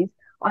abilities,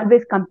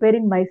 always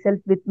comparing myself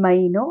with my,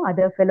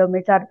 other fellow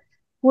mates or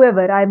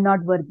whoever. I'm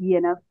not worthy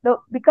enough.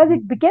 So because Mm.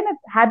 it became a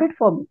habit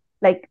for me.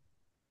 Like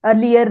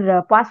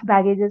earlier, past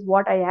baggage is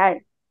what I had.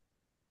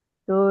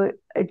 So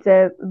it's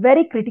a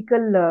very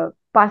critical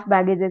past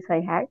baggages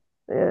I had,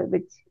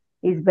 which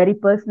is very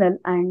personal,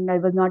 and I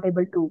was not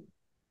able to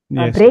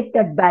Yes. break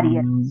that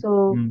barrier. Mm. So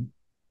Mm.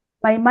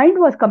 my mind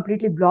was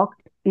completely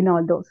blocked in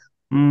all those,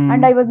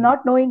 and I Mm. was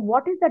not knowing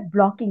what is that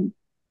blocking.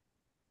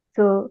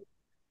 So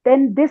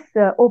then this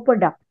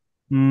opened up,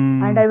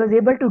 and Mm. I was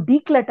able to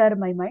declutter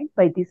my mind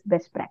by this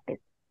best practice.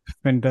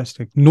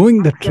 Fantastic.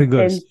 Knowing the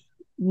triggers. Acceptance.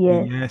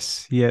 Yes.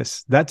 Yes,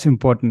 yes, that's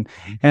important.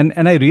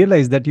 And I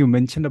realized that you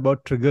mentioned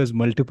about triggers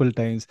multiple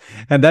times.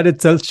 And that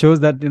itself shows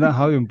that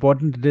how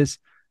important it is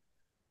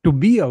to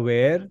be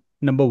aware,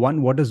 number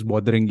one, what is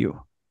bothering you.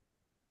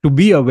 To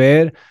be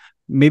aware,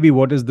 maybe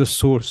what is the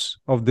source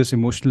of this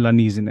emotional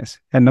uneasiness.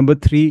 And number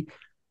three,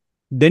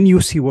 then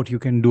you see what you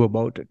can do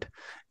about it.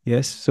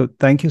 Yes. So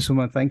thank you,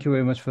 Suma. Thank you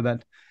very much for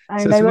that. So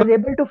And I Suma, was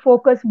able to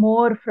focus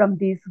more from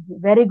these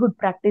very good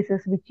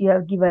practices which you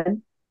have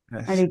given,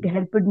 and yes. it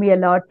helped me a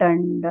lot.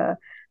 And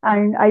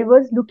I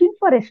was looking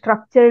for a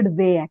structured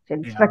way,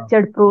 actually, Yeah.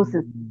 structured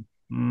process. Mm,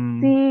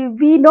 mm, See,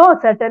 we know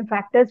certain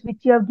factors which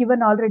you have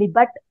given already,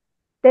 but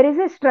there is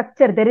a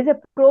structure, there is a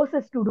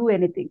process to do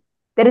anything.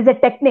 There is a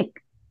technique.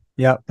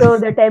 Yeah. So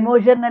that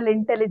emotional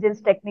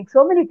intelligence technique,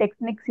 so many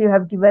techniques you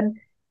have given,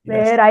 Yes.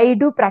 where I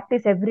do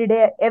practice every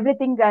day.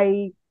 Everything I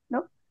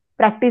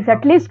practice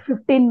at Wow. least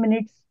 15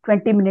 minutes,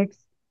 20 minutes,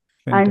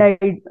 and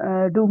Fantastic.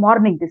 I do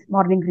this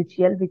morning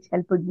ritual, which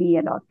helped me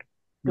a lot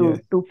Yes.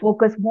 to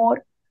focus more,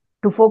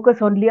 to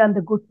focus only on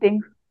the good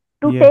things,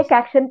 to take Yes.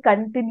 action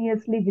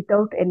continuously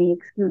without any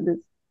excuses.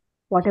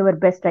 Whatever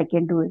best I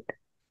can do it.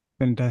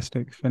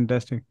 Fantastic.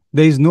 Fantastic.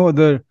 There is no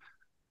other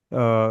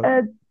uh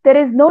Uh, there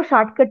is no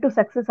shortcut to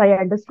success. I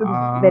understood it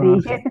ah very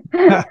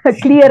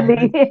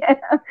clearly.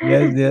 yes,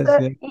 yes, yes,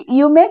 yes.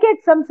 You may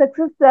get some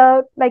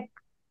success, like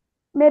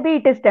maybe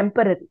it is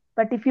temporary,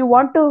 but if you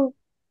want to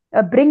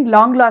bring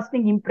long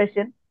lasting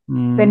impression,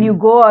 when you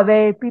Mm, go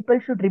away, people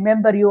should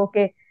remember you.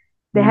 Okay,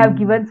 they have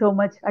mm, given so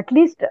much. At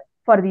least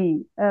for the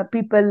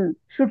people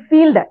should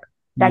feel that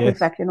yes,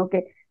 satisfaction.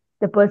 Okay,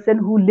 the person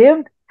who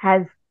lived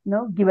has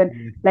given.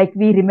 yes, Like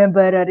we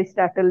remember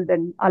Aristotle,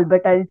 then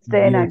Albert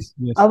Einstein, and yes,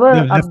 yes. our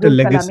They've left a Abdul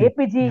Kalam, legacy. Yeah.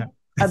 APG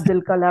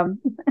Abdul Kalam.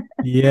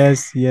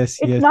 Yes, yes,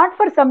 It's yes, not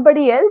for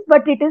somebody else,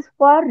 but it is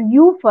for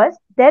you first.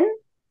 Then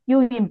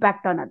you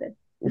impact on others.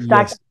 You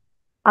start yes.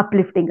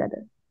 uplifting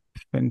others.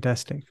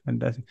 Fantastic,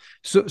 fantastic.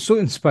 So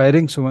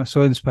inspiring, Suma,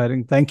 so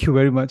inspiring. Thank you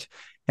very much.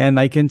 And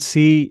I can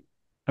see,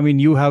 I mean,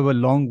 you have a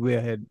long way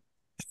ahead.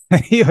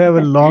 You have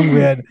a long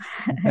way ahead,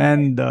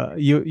 and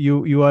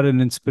you are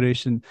an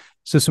inspiration.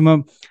 So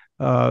Suma,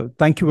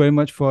 thank you very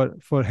much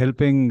for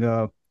helping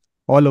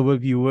all our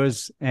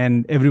viewers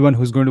and everyone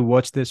who's going to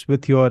watch this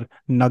with your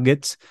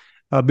nuggets.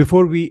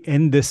 Before we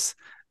end this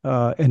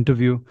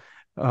interview,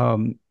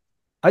 um,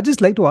 I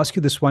just like to ask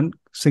you this one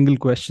single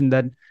question: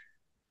 that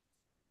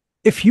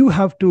if you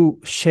have to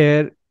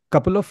share a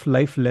couple of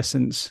life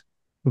lessons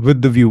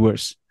with the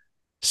viewers,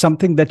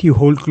 something that you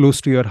hold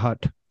close to your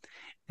heart,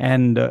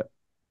 and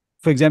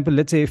for example,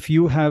 let's say if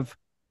you have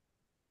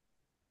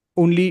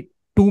only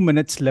 2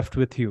 minutes left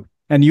with you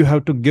and you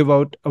have to give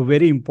out a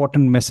very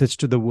important message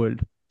to the world,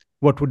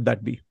 what would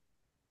that be?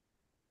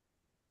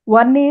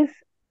 One is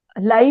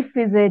life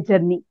is a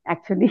journey,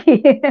 actually.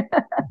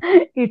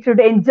 You should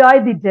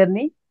enjoy the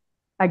journey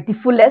at the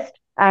fullest.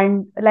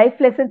 And life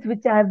lessons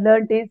which I have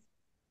learned is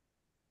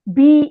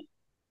be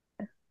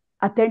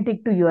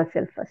authentic to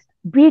yourself first.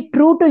 Be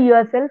true to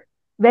yourself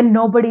when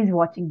nobody is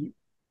watching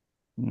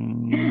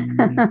Mm.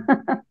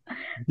 you.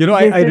 You know,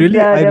 This is I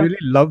the really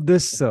love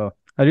this.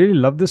 I really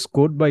love this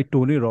quote by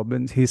Tony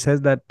Robbins. He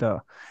says that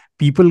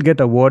people get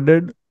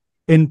awarded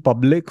in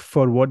public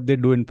for what they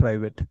do in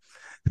private.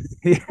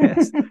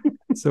 Yes.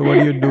 So, what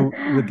do you do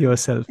with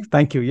yourself?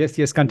 Thank you. Yes,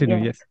 yes. Continue.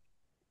 yes. Yes.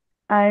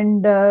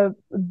 And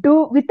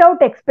do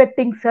without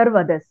expecting serve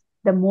others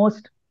the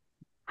most.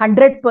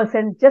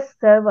 100% just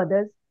serve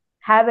others.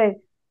 Have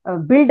a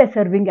build a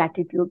serving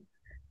attitude.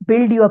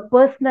 Build your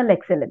personal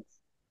excellence.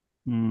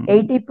 Mm,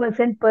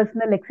 80%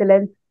 personal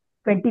excellence,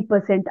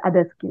 20%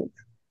 other skills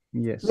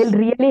will yes.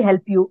 really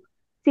help you.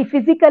 See,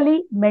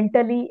 physically,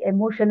 mentally,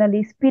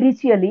 emotionally,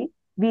 spiritually,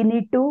 we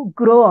need to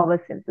grow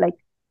ourselves. Like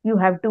you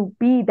have to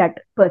be that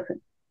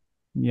person.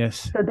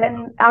 Yes. So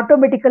then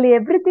automatically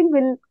everything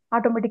will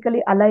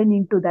automatically align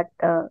into that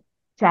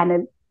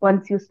channel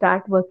once you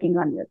start working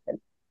on yourself.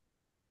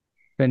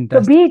 So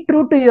Fantastic. be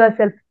true to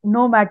yourself,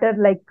 no matter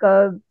like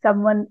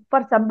someone,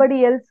 for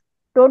somebody else,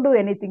 don't do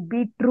anything.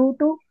 Be true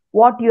to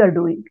what you are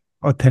doing.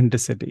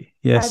 Authenticity.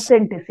 Yes.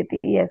 Authenticity,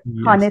 yes.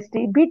 Yes.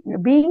 Honesty,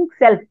 being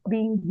self,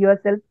 being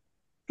yourself.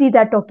 See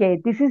that,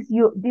 okay, this is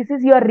you, this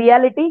is your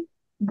reality,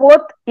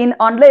 both in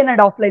online and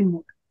offline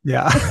mode.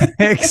 Yeah.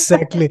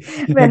 Exactly.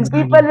 When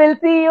people Exactly. will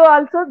see you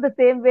also the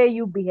same way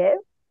you behave,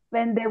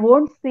 when they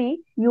won't see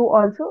you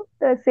also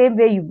the same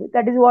way you behave.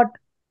 That is what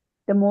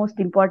the most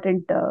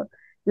important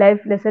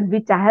life lesson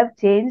which I have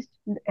changed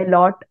a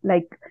lot.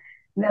 Like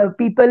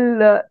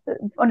people,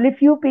 only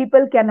few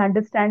people can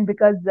understand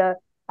because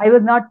I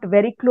was not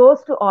very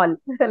close to all,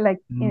 like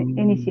Mm.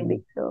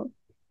 initially. So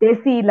they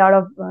see a lot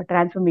of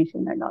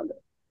transformation and all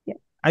that. Yeah.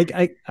 I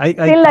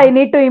Still, I can't.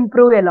 need to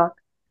improve a lot.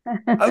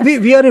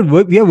 We are in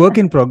work. We are work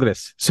in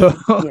progress. So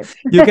Yes.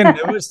 you can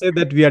never say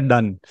that we are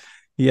done.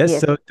 Yes.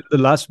 Yes. So to the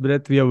last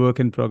breath, we are work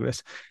in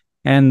progress.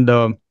 And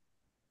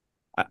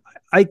I,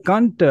 I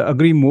can't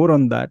agree more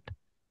on that.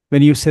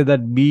 When you say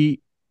that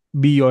be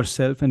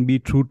yourself and be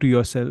true to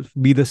yourself,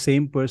 be the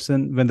same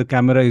person when the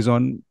camera is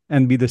on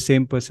and be the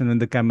same person when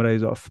the camera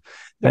is off,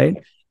 Yeah.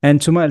 right?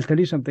 And Suma, I'll tell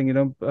you something.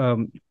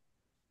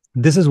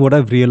 This is what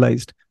I've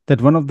realized,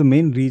 that one of the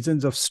main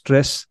reasons of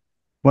stress,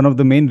 one of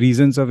the main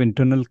reasons of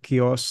internal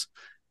chaos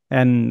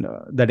and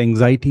that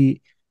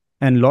anxiety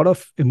and a lot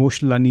of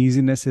emotional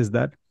uneasiness is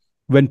that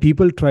when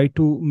people try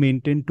to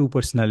maintain two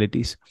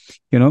personalities,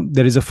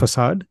 there is a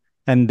facade,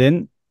 and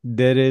then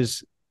there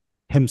is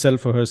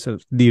himself or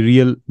herself, the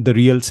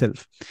real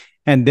self.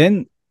 And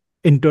then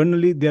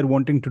internally they are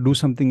wanting to do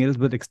something else,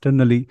 but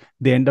externally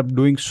they end up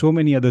doing so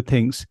many other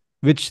things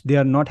which they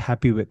are not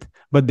happy with,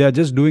 but they are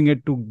just doing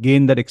it to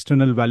gain that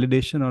external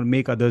validation or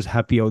make others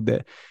happy out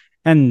there.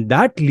 And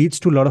that leads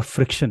to a lot of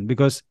friction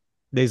because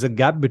there's a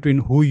gap between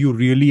who you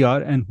really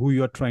are and who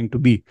you are trying to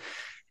be.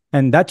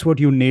 And that's what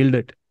you nailed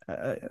it.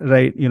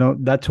 right?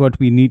 That's what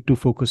we need to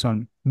focus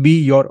on.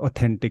 Be your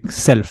authentic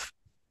self,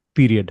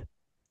 period.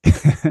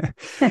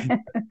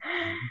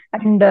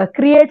 And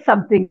create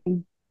something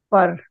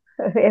for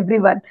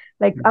everyone,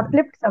 like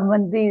uplift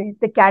someone.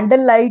 The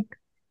candle light,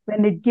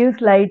 when it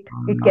gives light,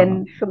 it Ah,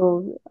 can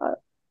show,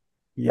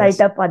 light yes,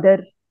 up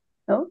other,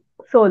 no,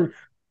 souls.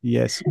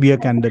 yes. Be a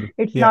candle.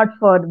 It's Yeah, not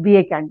for be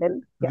a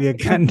candle. Yeah. be a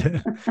candle.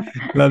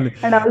 Lovely.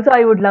 And also,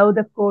 I would love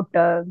the quote,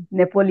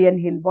 Napoleon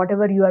Hill: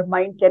 "Whatever your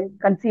mind can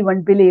conceive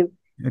and believe,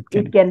 It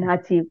it can. can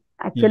achieve."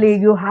 Actually,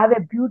 Yes. you have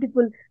a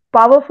beautiful,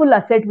 powerful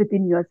asset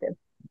within yourself.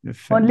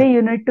 Only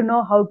you need to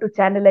know how to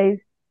channelize,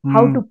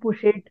 how to Mm.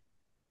 push it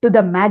to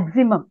the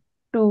maximum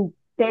to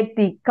take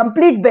the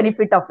complete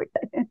benefit of it.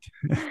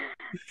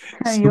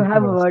 You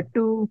have Super awesome.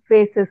 two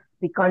faces,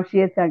 the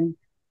conscious and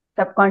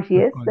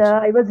subconscious.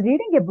 Subconscious. I was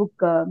reading a book,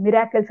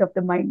 Miracles of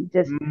the Mind,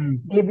 just Mm.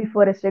 day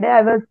before yesterday.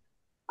 I was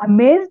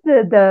amazed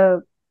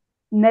the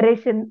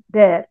narration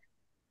there,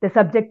 the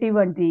subjective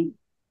and the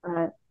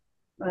uh,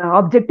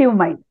 objective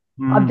mind.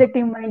 Mm.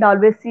 Objective mind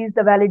always sees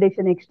the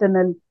validation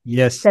external,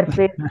 Yes.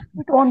 surface.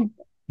 It won't.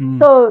 Mm.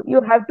 So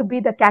you have to be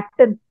the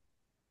captain.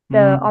 The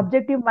Mm.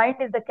 objective mind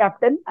is the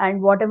captain,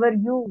 and whatever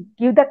you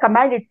give the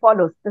command, it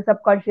follows. The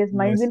subconscious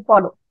mind Yes. will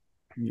follow.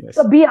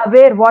 So Yes. be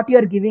aware what you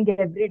are giving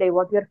every day,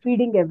 what you are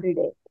feeding every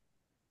day.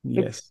 It's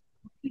Yes.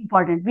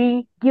 important. We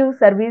give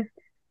service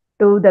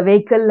to the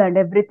vehicle and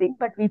everything,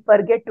 but we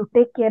forget to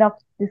take care of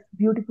this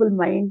beautiful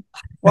mind,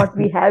 what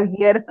we have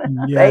here,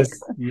 right?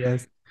 Yes.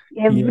 Yes.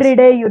 Every Yes.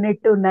 day you need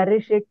to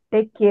nourish it,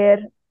 take care,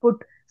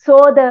 put,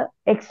 sow the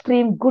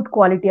extreme good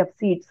quality of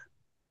seeds.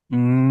 So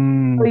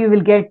Mm. you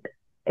will get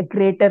a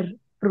greater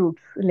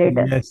fruits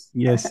later. Yes.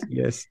 Yes.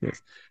 Yes.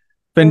 Yes. So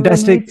when we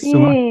Fantastic,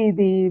 Suma. see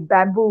the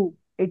bamboo,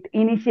 it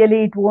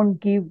initially it won't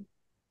give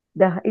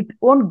it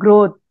won't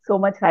grow so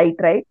much height,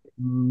 right?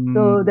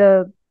 So Mm.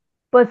 the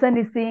person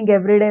is seeing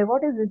every day,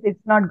 what is this?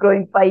 It's not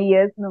growing 5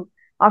 years. No.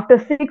 After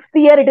sixth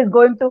year, it is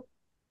going to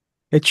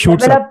It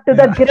shoots level up. up to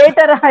the Yeah.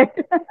 greater height.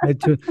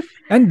 It should.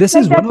 And this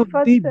Like is one that of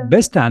first. the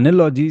best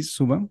analogies,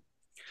 Suma,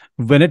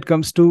 when it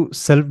comes to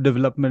self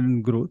development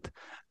and growth.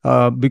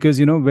 Because,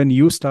 when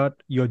you start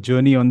your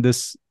journey on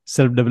this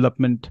self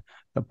development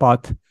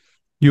path,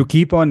 you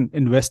keep on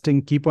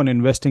investing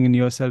in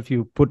yourself.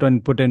 You put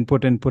in,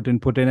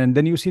 and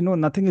then you see, no,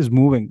 nothing is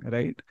moving,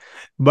 right?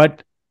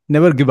 But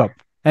never give up.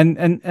 And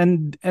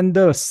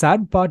the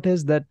sad part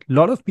is that a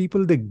lot of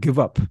people, they give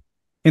up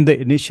in the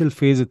initial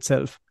phase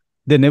itself.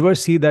 They never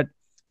see that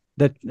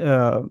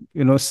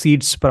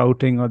seed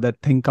sprouting or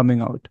that thing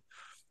coming out.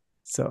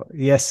 So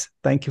yes,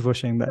 thank you for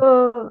sharing that.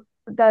 So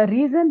the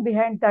reason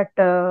behind that,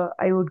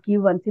 I would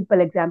give one simple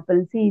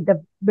example. See,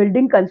 the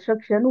building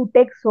construction would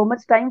take so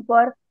much time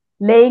for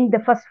laying the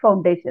first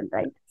foundation,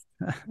 right?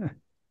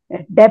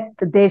 At depth,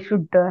 they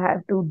should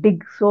have to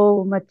dig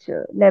so much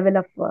level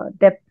of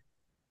depth.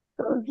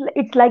 So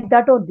it's like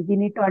that only. We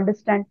need to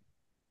understand,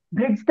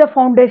 bridge the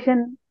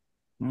foundation,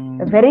 a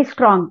Mm, very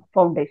strong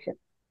foundation.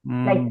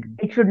 Like mm.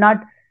 it should not,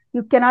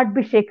 you cannot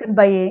be shaken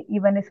by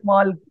even a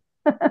small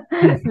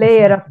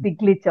layer of the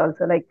glitch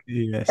also. Like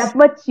Yes. that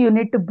much you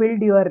need to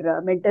build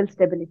your mental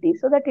stability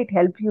so that it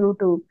helps you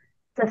to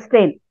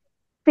sustain.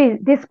 See,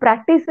 these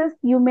practices,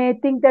 you may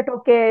think that,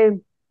 okay,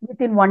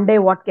 within one day,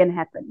 what can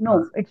happen? Ah,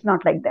 No, it's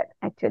not like that,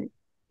 actually.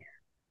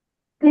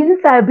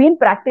 Since I've been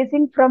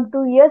practicing from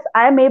 2 years,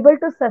 I am able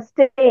to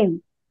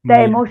sustain the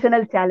yes.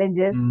 emotional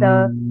challenges,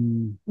 the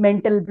Mm,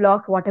 mental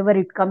blocks, whatever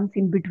it comes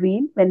in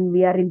between when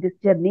we are in this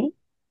journey.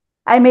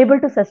 I'm able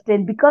to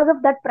sustain because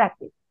of that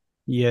practice.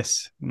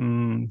 yes.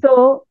 Mm.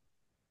 So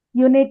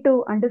you need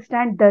to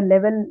understand the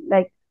level,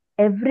 like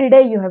every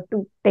day you have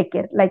to take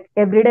care. Like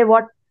every day,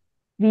 what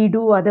we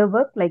do other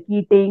work, like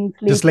eating,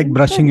 Just like sleeping. So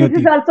brushing your this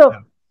is teeth. also,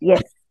 Yeah.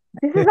 yes,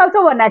 this is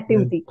also one Yes.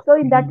 activity. So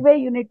in that Mm. way,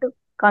 you need to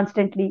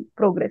constantly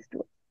progress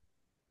to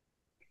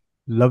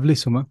Lovely,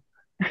 Suma.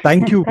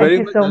 Thank it. you Thank very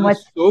you much. so That much.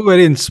 was so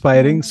very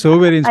inspiring. So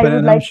very I inspiring. would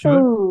And I'm like sure.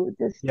 to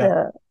just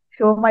Yeah.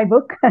 show my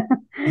book.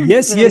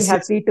 Yes, Very yes,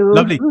 yes. happy to.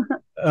 Lovely.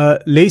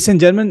 Ladies and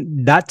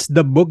gentlemen, that's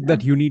the book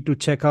that you need to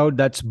check out.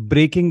 That's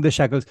Breaking the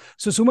Shackles.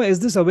 So, Suma, is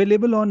this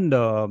available on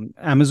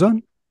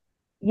Amazon?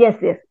 Yes,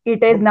 yes.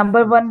 It is Oh,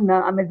 number fantastic. one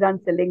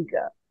Amazon selling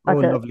Oh,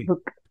 author lovely.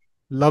 book.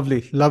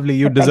 Lovely. Lovely.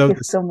 You Thank deserve you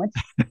this. so much.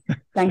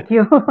 Thank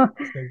you.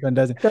 So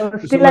fantastic. So So,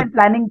 still Suma, I'm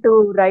planning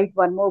to write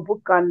one more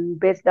book on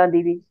based on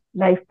the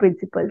life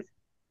principles.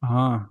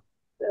 ah,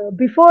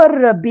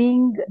 Before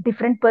being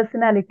different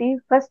personality,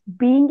 first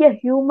being a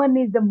human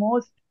is the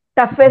most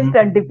toughest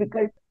and mm,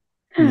 difficult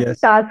yes,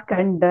 task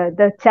and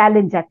the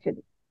challenge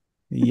actually.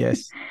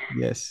 yes,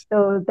 yes,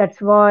 So that's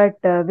what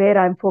where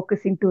I'm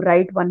focusing to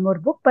write one more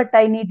book, but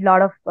I need a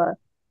lot of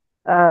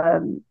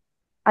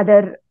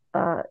other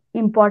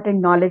important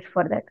knowledge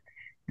for that.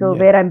 So yeah.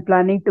 where I'm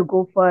planning to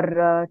go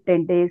for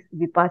 10 days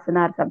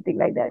Vipassana or something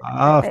like that.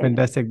 Ah,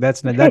 fantastic.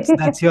 That's nice.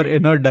 That's your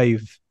inner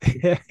dive.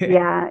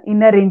 Yeah,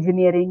 inner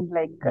engineering,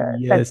 like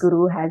Yes,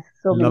 Sadhguru has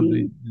so lovely,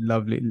 many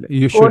lovely.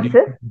 You should courses.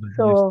 do that. Yes,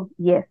 So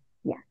yes,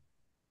 yeah,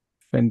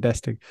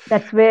 fantastic.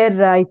 that's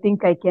where I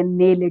think I can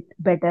nail it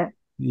better.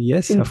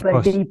 Yes, of deeper,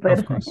 course, of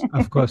deeper. course,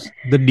 of course.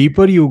 The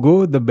deeper you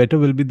go, the better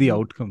will be the Mm.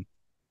 outcome.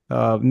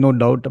 No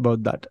doubt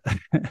about that.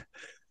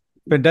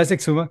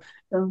 Fantastic, Suma.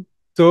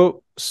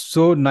 So,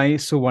 So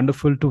nice, so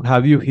wonderful to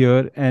have you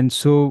here, and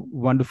so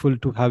wonderful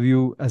to have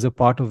you as a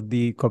part of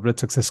the corporate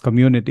success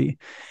community.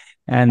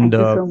 And thank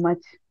you so much.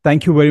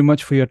 thank you very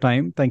much for your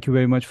time. Thank you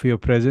very much for your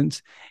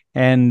presence.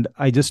 And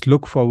I just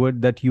look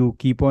forward that you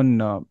keep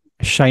on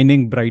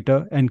shining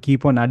brighter and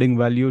keep on adding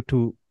value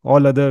to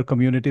all other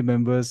community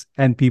members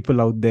and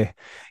people out there.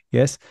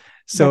 Yes.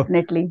 So,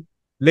 Definitely.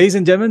 ladies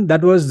and gentlemen,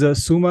 that was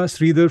Suma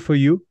Sridhar for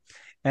you.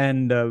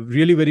 And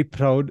really very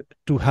proud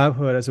to have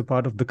her as a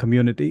part of the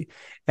community.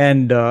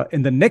 And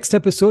in the next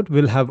episode,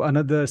 we'll have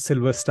another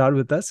silver star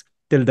with us.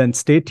 Till then,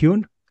 stay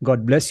tuned.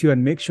 God bless you,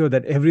 and make sure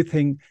that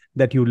everything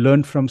that you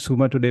learned from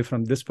Suma today,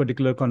 from this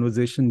particular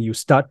conversation, you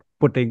start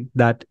putting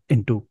that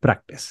into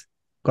practice.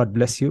 God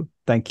bless you.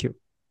 Thank you.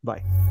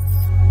 Bye.